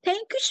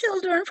 Thank you,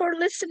 children, for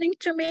listening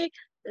to me.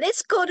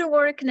 Let's go to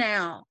work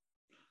now.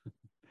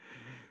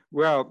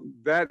 Well,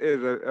 that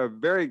is a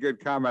very good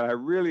comment. I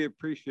really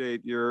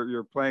appreciate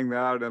your playing that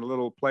out in a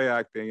little play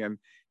acting,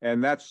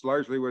 and that's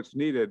largely what's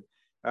needed.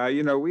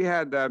 We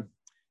had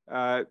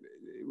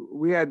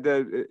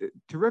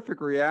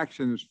terrific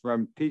reactions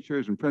from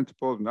teachers and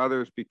principals and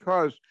others,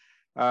 because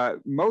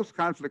most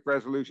conflict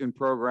resolution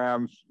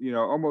programs,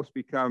 almost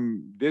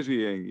become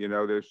dizzying.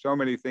 There's so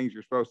many things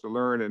you're supposed to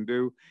learn and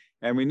do,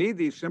 and we need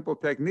these simple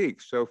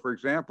techniques. So, for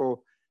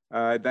example,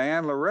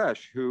 Diane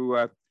Laresh,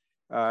 who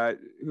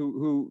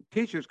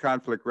teaches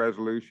conflict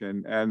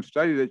resolution and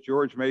studied at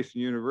George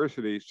Mason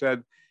University,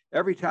 said,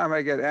 every time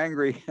I get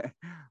angry,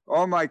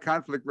 all my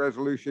conflict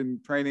resolution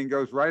training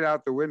goes right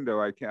out the window.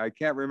 I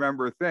can't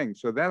remember a thing.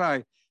 So then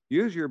I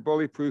use your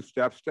bully-proof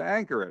steps to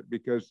anchor it,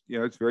 because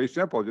it's very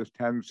simple, just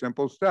 10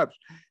 simple steps.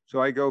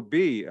 So I go,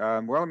 B,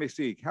 well, let me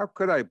see, how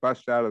could I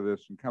bust out of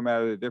this and come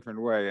at it a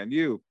different way? And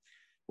you,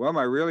 well, am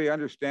I really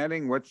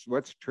understanding what's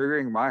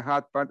triggering my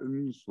hot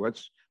buttons?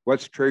 What's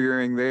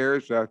triggering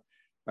theirs?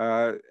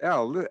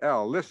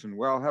 L, listen.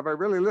 Well, have I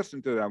really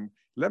listened to them?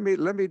 Let me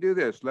do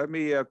this. Let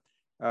me.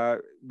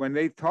 When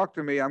they talk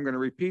to me, I'm going to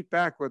repeat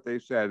back what they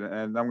said,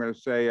 and I'm going to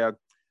say,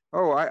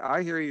 "Oh,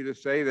 I hear you to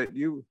say that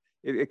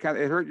it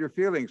hurt your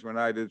feelings when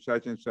I did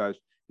such and such."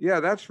 Yeah,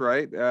 that's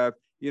right.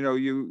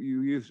 You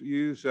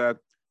use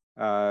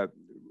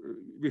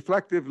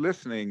reflective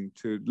listening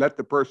to let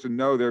the person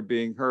know they're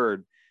being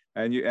heard.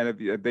 And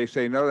if they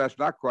say, no, that's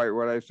not quite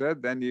what I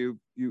said, then you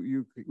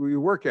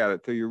work at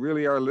it till you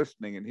really are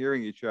listening and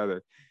hearing each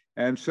other.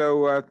 And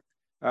so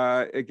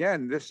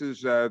again, this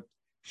is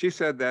she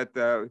said that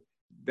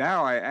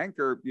now I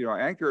anchor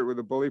it with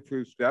the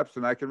bully-proof steps,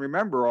 and I can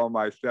remember all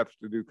my steps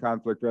to do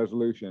conflict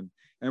resolution.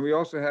 And we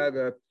also had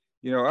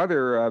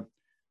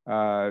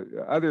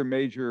other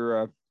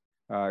major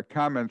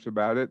comments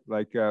about it,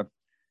 like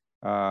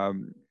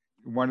one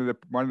of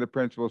the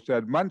principals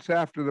said, months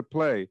after the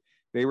play,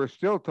 they were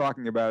still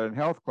talking about it in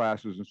health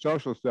classes and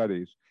social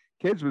studies.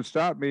 Kids would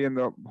stop me in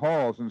the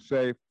halls and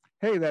say,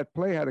 hey, that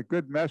play had a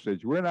good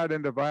message. We're not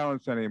into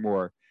violence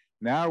anymore.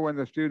 Now when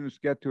the students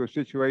get to a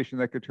situation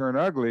that could turn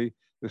ugly,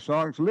 the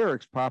song's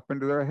lyrics pop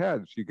into their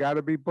heads. You got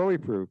to be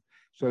bully-proof.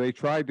 So they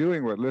try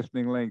doing what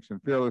Listening Links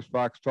and Fearless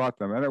Fox taught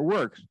them, and it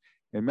works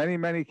in many,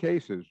 many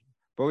cases.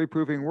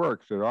 Bully-proofing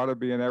works. It ought to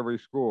be in every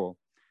school.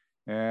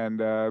 And,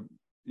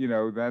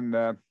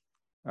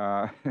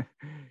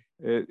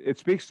 it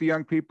speaks to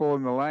young people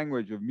in the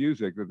language of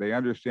music that they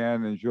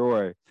understand and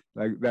enjoy.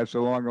 Like that's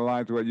along the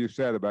lines of what you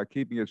said about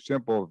keeping it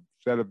simple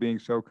instead of being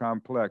so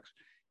complex.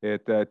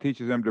 It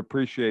teaches them to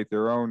appreciate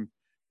their own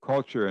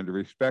culture and to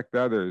respect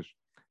others.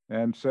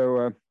 And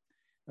so,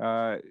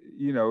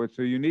 it's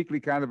a uniquely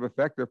kind of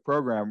effective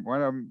program.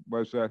 One of them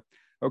was,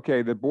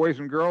 the Boys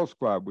and Girls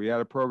Club. We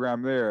had a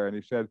program there, and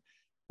he said,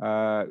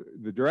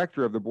 the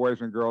director of the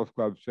Boys and Girls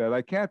Club said,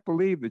 I can't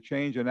believe the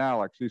change in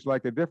Alex. He's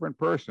like a different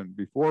person.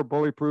 Before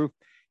Bully-Proof,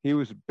 he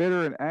was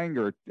bitter and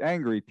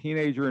angry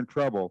teenager in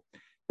trouble.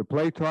 The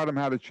play taught him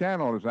how to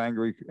channel his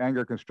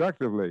anger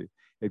constructively.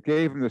 It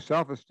gave him the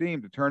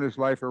self-esteem to turn his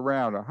life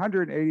around, a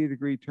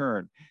 180-degree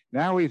turn.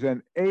 Now he's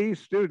an A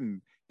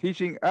student,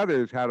 teaching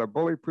others how to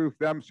bully-proof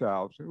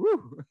themselves.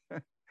 Woo!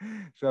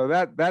 So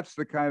that's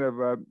the kind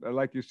of,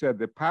 like you said,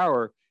 the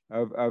power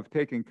of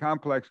taking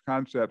complex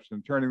concepts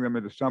and turning them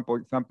into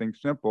something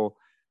simple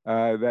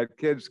that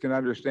kids can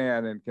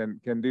understand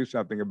and can do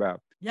something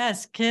about.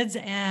 Yes, kids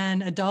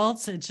and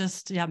adults, it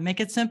just, make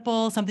it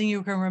simple, something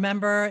you can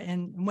remember.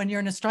 And when you're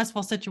in a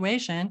stressful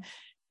situation,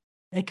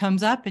 it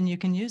comes up and you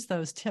can use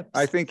those tips.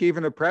 I think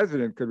even a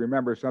president could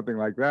remember something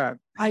like that.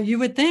 You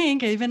would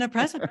think, even a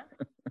president.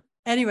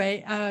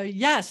 Anyway,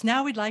 yes,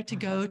 now we'd like to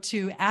go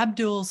to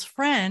Abdul's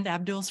friend.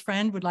 Abdul's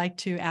friend would like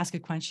to ask a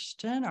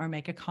question or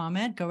make a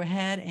comment. Go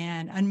ahead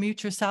and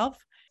unmute yourself.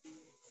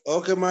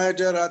 Okay, my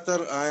dear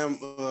Arthur, I am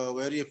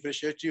very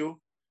appreciate you.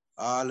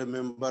 All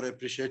member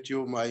appreciate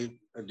you, my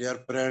dear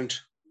friend,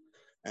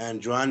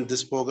 and join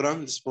this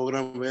program. This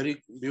program,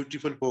 very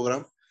beautiful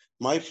program.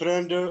 My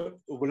friend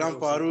Ghulam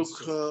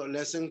Farooq,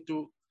 listening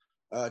to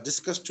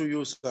discuss to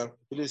you, sir.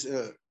 Please,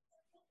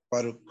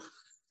 Farooq.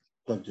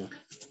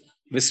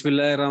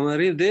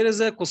 Bismillahirrahmanirrahim. There is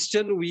a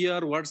question. We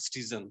are world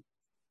citizen,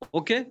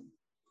 okay?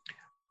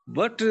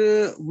 But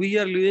we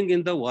are living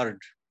in the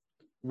world.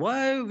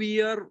 Why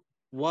we are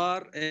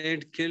war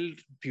and killed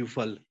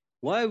people?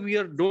 Why we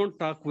are don't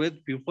talk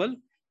with people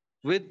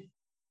with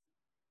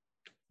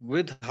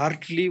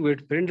heartily,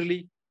 with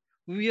friendly?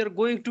 We are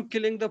going to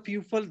killing the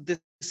people.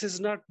 This is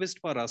not best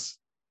for us.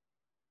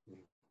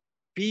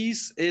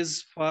 Peace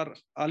is for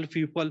all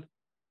people.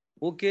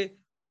 Okay,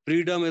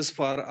 freedom is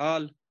for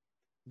all.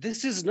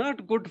 This is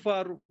not good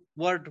for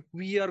what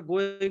we are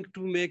going to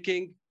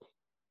making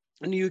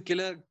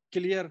nuclear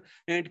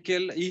and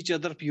kill each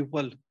other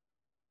people.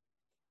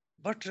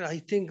 But I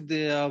think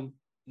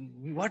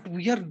what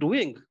we are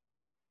doing,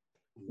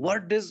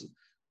 what is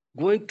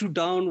going to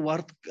down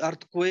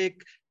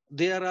earthquake,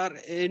 there are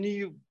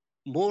any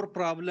more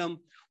problem.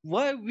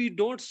 Why we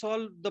don't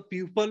solve the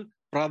people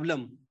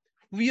problem?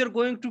 We are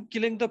going to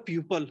killing the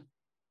people.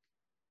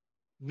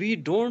 We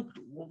don't,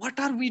 what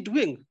are we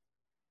doing?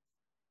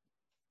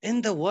 In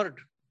the world,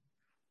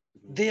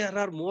 they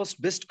are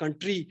most best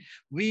country.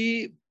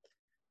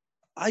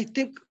 I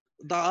think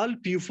the all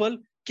people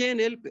can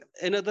help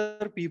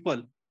another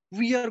people.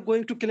 We are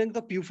going to killing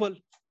the people.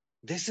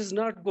 This is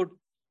not good.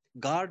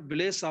 God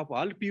bless of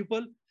all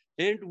people.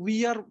 And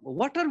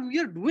what are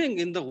we doing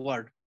in the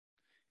world?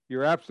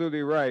 You're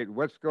absolutely right.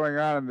 What's going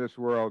on in this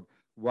world?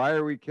 Why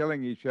are we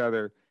killing each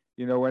other?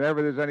 You know,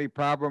 whenever there's any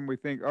problem, we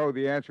think, oh,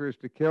 the answer is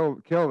to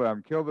kill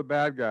them, kill the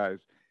bad guys.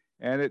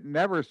 And it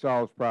never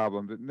solves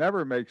problems. It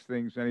never makes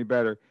things any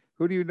better.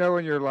 Who do you know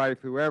in your life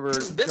who ever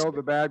killed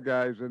the bad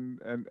guys and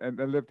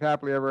lived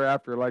happily ever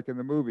after, like in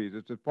the movies?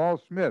 It's a Paul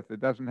Smith. It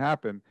doesn't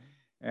happen.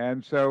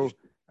 And so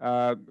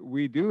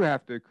we do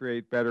have to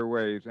create better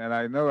ways. And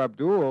I know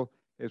Abdul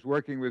is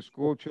working with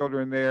school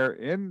children there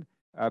in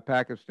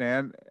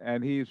Pakistan,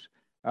 and he's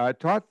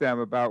taught them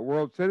about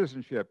world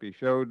citizenship. He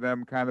showed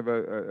them kind of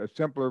a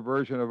simpler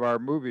version of our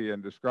movie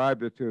and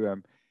described it to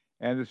them.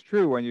 And it's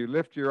true, when you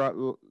lift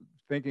your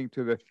thinking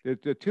to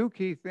the two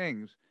key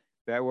things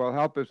that will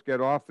help us get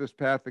off this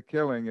path of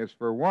killing is,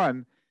 for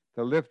one,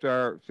 to lift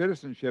our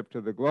citizenship to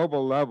the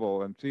global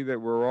level and see that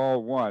we're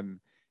all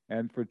one.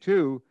 And for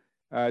two,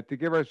 to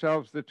give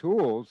ourselves the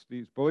tools,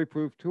 these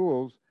bully-proof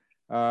tools,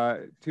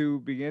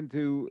 to begin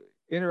to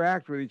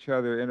interact with each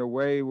other in a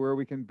way where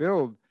we can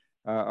build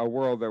a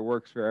world that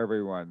works for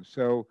everyone.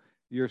 So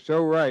you're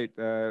so right.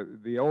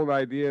 The old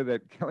idea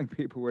that killing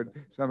people would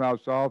somehow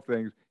solve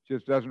things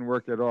just doesn't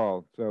work at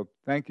all. So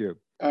thank you.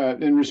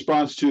 In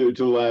response to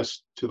the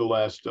last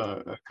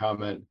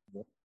comment,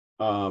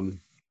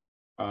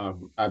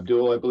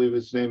 Abdul, I believe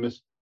his name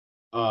is,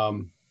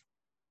 the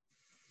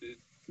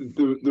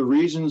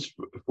reasons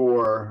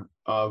for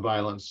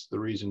violence, the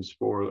reasons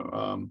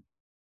for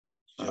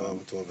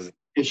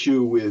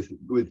issue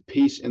with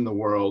peace in the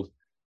world,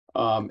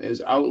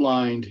 is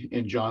outlined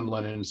in John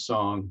Lennon's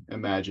song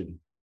 "Imagine."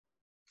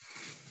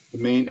 The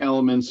main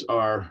elements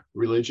are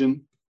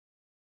religion,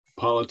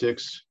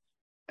 politics,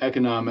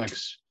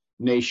 economics,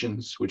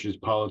 nations, which is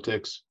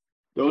politics.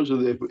 Those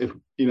are if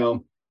you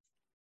know,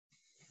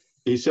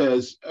 he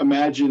says,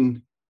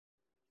 imagine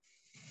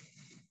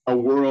a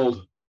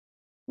world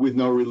with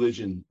no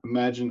religion,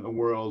 imagine a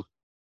world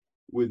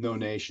with no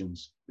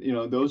nations. You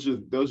know, those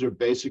are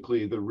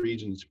basically the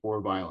reasons for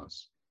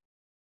violence.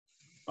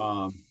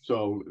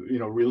 So, you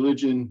know,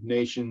 religion,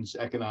 nations,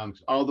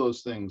 economics, all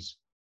those things.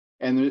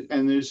 And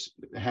there's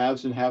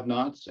haves and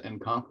have-nots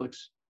and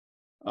conflicts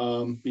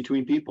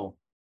between people.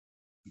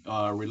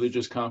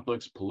 Religious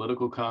conflicts,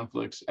 political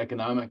conflicts,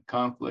 economic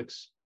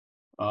conflicts,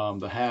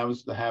 the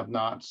haves, the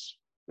have-nots.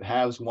 The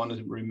haves want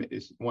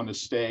to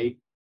stay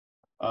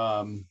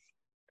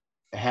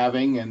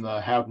having, and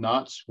the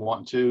have-nots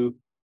want to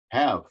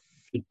have.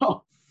 You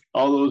know,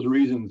 all those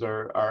reasons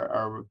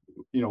are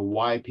you know,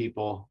 why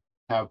people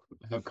have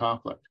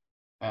conflict.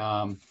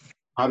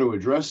 How to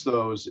address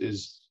those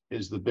is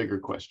the bigger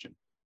question.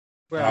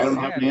 Well, I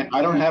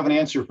don't have an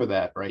answer for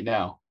that right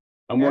now.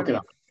 I'm working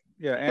on it.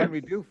 Yeah, and we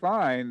do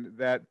find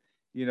that,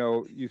 you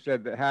know, you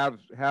said that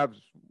haves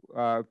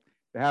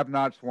the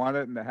have-nots want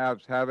it and the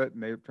haves have it,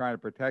 and they're trying to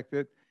protect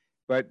it.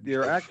 But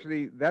you're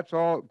actually, that's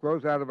all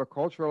grows out of a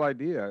cultural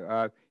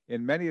idea.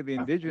 In many of the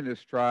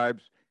indigenous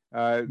tribes,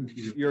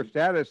 your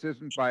status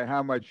isn't by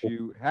how much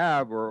you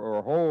have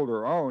or hold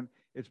or own.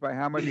 It's by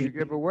how much you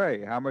give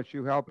away, how much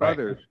you help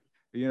others.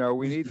 You know,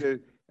 we need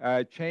to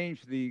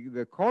change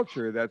the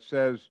culture that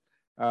says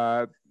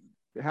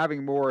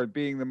having more and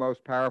being the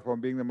most powerful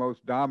and being the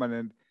most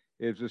dominant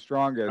is the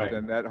strongest.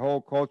 And that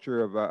whole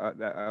culture of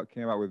that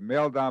came out with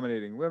male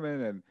dominating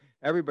women and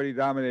everybody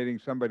dominating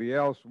somebody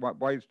else,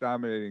 whites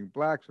dominating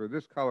blacks or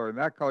this color and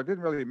that color. It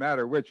didn't really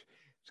matter which.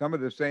 Some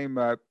of the same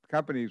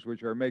companies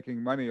which are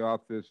making money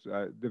off this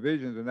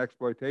divisions and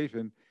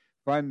exploitation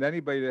fund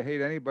anybody to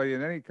hate anybody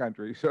in any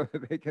country so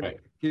that they can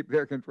keep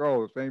their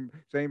control. Same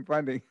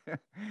funding.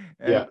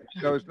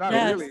 So it's not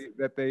really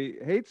that they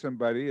hate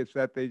somebody, it's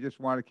that they just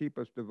want to keep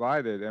us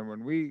divided. And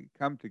when we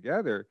come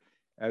together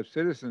as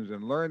citizens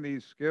and learn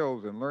these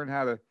skills and learn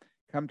how to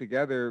come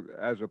together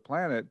as a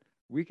planet,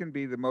 we can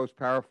be the most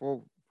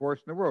powerful force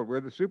in the world. We're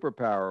the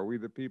superpower, we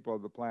the people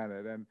of the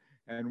planet.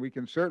 And we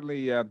can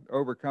certainly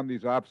overcome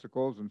these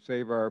obstacles and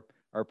save our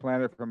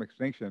planet from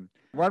extinction.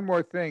 One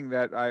more thing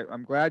that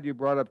I'm glad you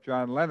brought up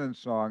John Lennon's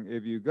song.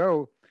 If you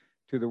go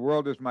to The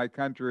World Is My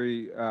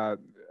Country /Rotary,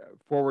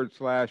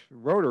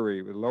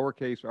 with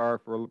lowercase r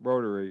for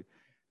Rotary,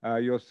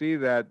 you'll see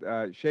that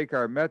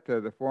Shekhar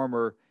Mehta, the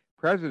former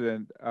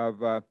president of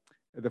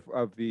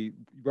the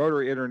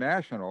Rotary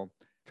International,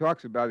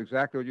 talks about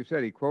exactly what you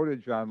said. He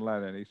quoted John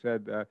Lennon. He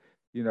said,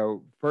 you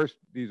know, first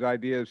these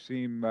ideas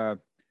seem,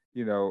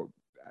 you know,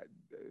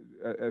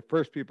 at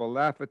first people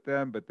laugh at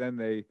them, but then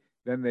they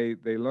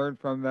learn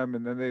from them,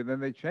 and then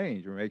they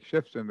change or make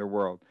shifts in the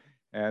world.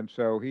 And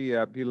so he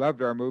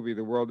loved our movie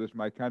The World Is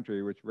My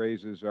Country, which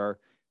raises our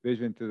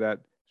vision to that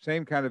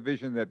same kind of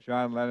vision that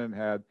John Lennon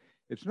had.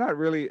 It's not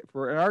really,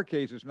 in our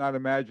case, it's not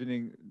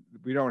imagining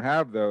we don't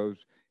have those.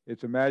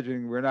 It's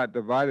imagining we're not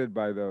divided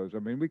by those. I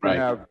mean, we can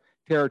have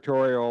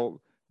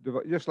territorial,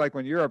 just like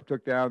when Europe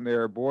took down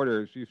their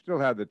borders, you still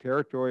had the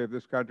territory of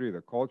this country,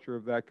 the culture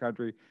of that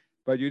country,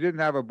 but you didn't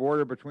have a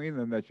border between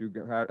them that you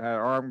had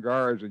armed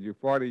guards and you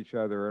fought each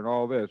other and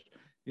all this.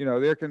 You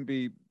know, there can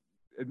be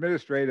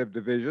administrative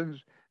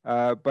divisions,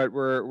 but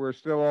we're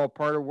still all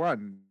part of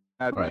one.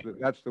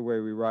 That's the way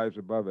we rise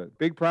above it.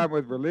 Big problem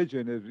with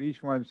religion is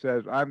each one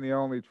says, I'm the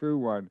only true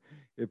one.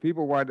 If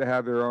people wanted to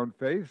have their own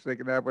faiths, they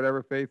can have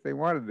whatever faith they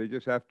wanted. They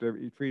just have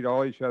to treat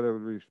all each other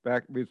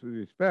with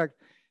respect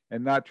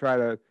and not try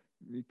to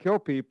kill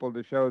people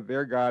to show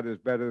their God is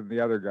better than the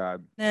other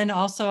God. And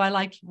also, I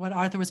liked what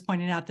Arthur was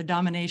pointing out, the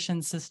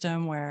domination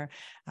system where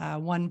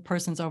one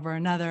person's over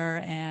another,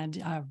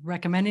 and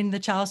recommending The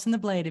Chalice and the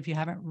Blade if you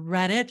haven't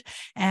read it.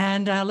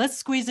 And let's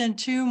squeeze in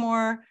two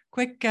more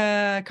quick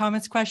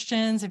comments,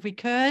 questions, if we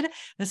could.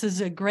 This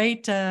is a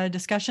great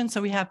discussion.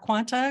 So we have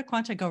Quanta.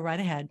 Quanta, go right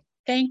ahead.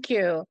 Thank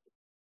you.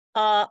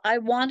 I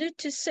wanted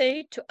to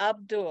say to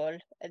Abdul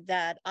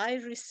that I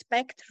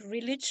respect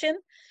religion.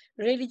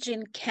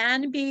 Religion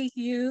can be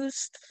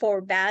used for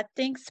bad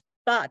things,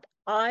 but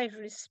I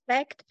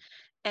respect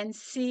and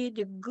see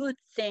the good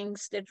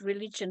things that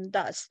religion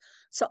does.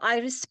 So I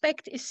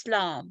respect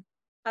Islam.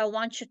 I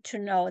want you to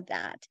know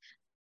that.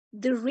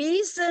 The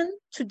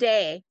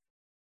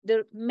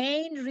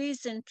main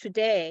reason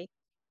today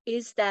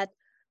is that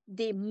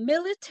the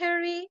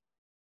military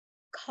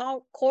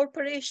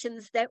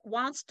corporations that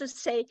wants to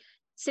say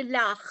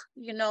silah,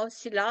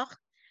 silah,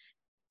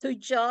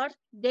 Tujjar,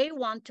 they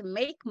want to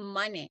make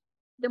money.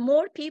 The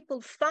more people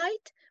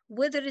fight,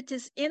 whether it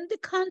is in the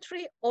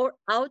country or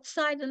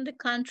outside in the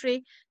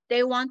country,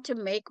 they want to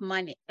make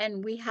money.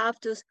 And we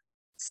have to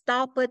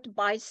stop it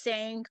by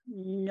saying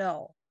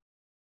no.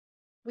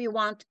 We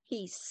want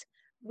peace.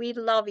 We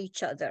love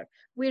each other.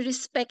 We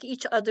respect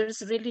each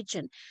other's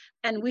religion.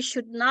 And we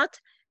should not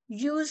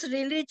use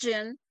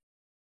religion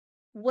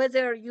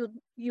whether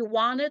you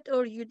want it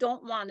or you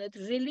don't want it.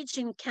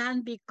 Religion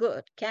can be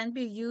good, can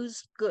be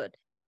used good.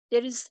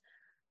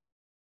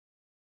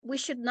 We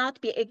should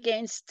not be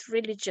against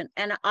religion.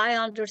 And I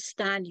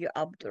understand you,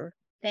 Abdur.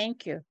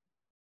 Thank you.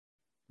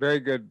 Very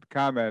good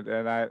comment.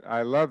 And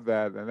I love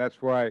that. And that's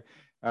why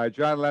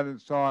John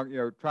Lennon's song,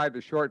 tried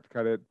to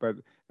shortcut it, but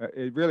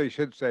it really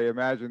should say,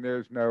 imagine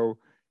there's no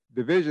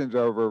divisions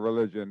over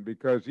religion,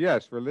 because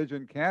yes,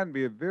 religion can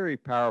be a very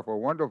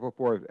powerful, wonderful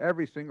force.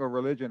 Every single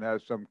religion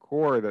has some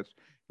core that's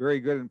very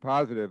good and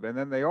positive. And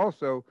then they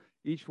also,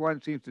 each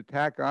one seems to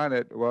tack on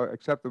it, well,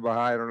 except the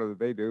Baha'i, I don't know that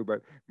they do,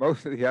 but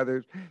most of the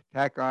others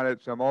tack on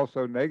it some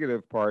also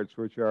negative parts,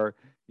 which are,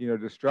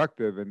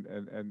 destructive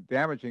and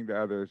damaging to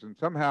others. And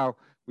somehow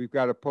we've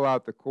got to pull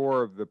out the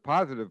core of the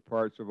positive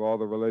parts of all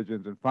the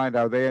religions and find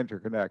how they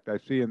interconnect. I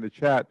see in the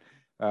chat,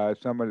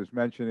 someone is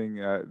mentioning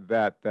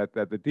that at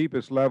the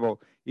deepest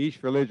level,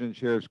 each religion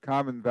shares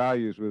common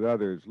values with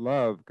others: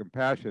 love,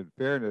 compassion,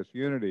 fairness,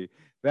 unity.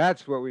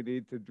 That's what we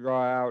need to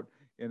draw out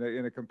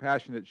in a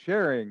compassionate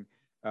sharing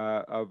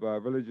of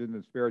religion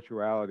and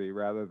spirituality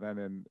rather than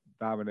in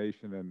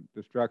domination and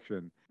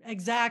destruction.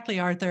 Exactly,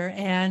 Arthur.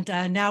 And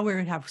now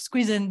we have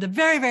squeezed in the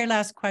very, very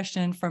last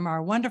question from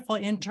our wonderful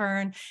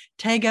intern,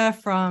 Tega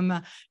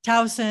from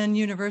Towson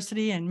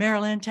University in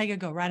Maryland. Tega,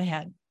 go right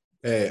ahead.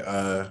 Hey,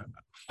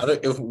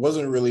 it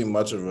wasn't really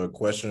much of a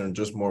question,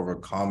 just more of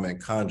a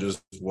comment, kind of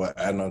just what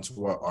adding on to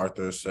what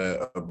Arthur said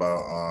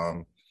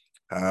about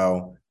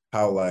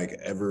how like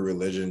every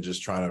religion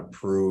just trying to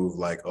prove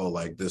like, oh,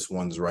 like this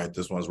one's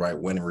right,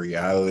 when in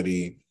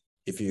reality,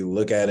 if you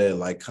look at it,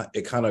 like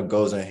it kind of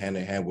goes in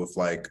hand with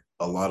like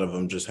a lot of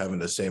them just having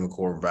the same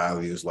core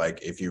values. Like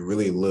if you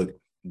really look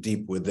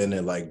deep within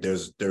it, like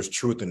there's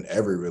truth in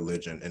every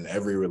religion. In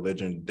every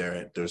religion,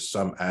 there's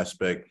some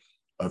aspect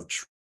of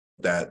truth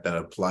that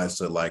applies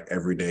to like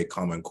everyday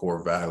common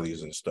core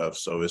values and stuff.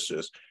 So it's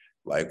just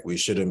like we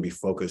shouldn't be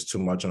focused too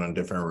much on a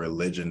different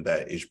religion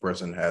that each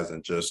person has,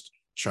 and just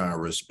trying to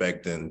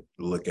respect and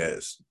look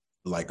at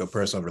like a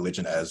person of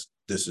religion as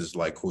this is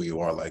like who you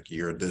are, like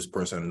you're this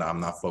person.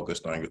 I'm not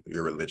focused on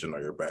your religion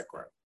or your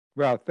background.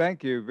 Well,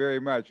 thank you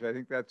very much. I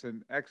think that's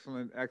an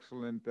excellent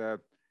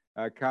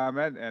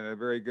comment, and a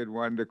very good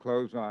one to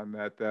close on,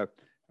 that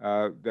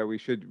we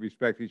should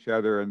respect each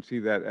other and see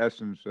that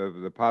essence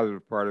of the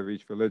positive part of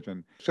each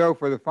religion. So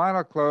for the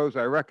final close,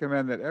 I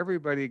recommend that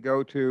everybody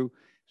go to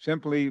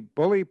simply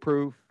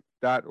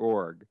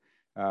bullyproof.org,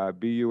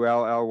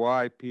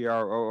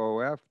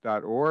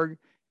 BULLYPROOF.org,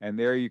 and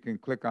there you can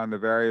click on the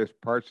various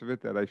parts of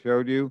it that I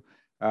showed you.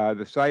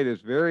 The site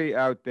is very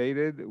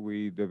outdated.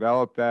 We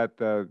developed that,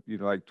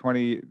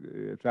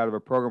 it's out of a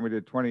program we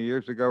did 20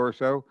 years ago or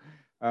so.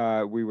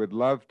 We would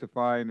love to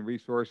find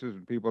resources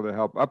and people to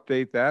help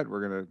update that.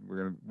 We're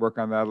gonna work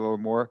on that a little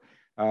more.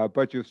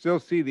 But you'll still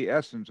see the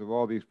essence of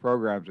all these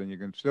programs, and you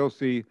can still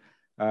see.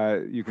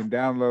 You can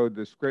download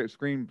the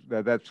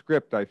that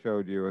script I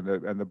showed you, and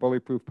the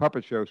Bullyproof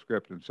Puppet Show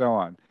script, and so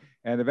on.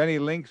 And if any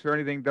links or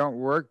anything don't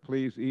work,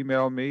 please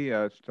email me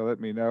to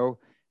let me know,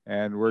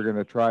 and we're going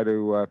to try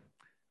to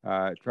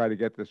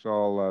get this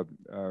all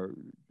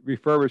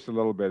refurbished a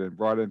little bit and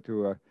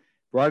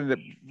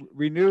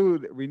renew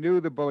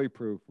the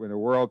Bullyproof when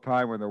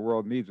the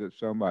world needs it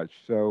so much.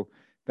 So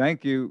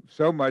thank you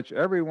so much,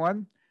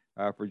 everyone,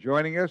 for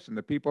joining us in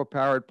the People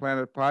Powered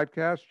Planet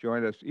podcast.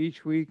 Join us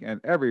each week and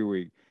every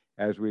week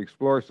as we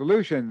explore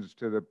solutions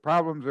to the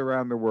problems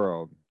around the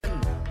world.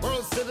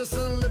 World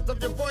citizen, lift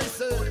up your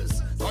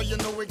voices. Oh, you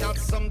know we got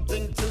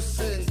something to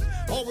say.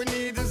 All we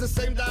need is the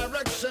same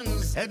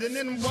directions, heading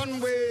in one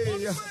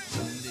way.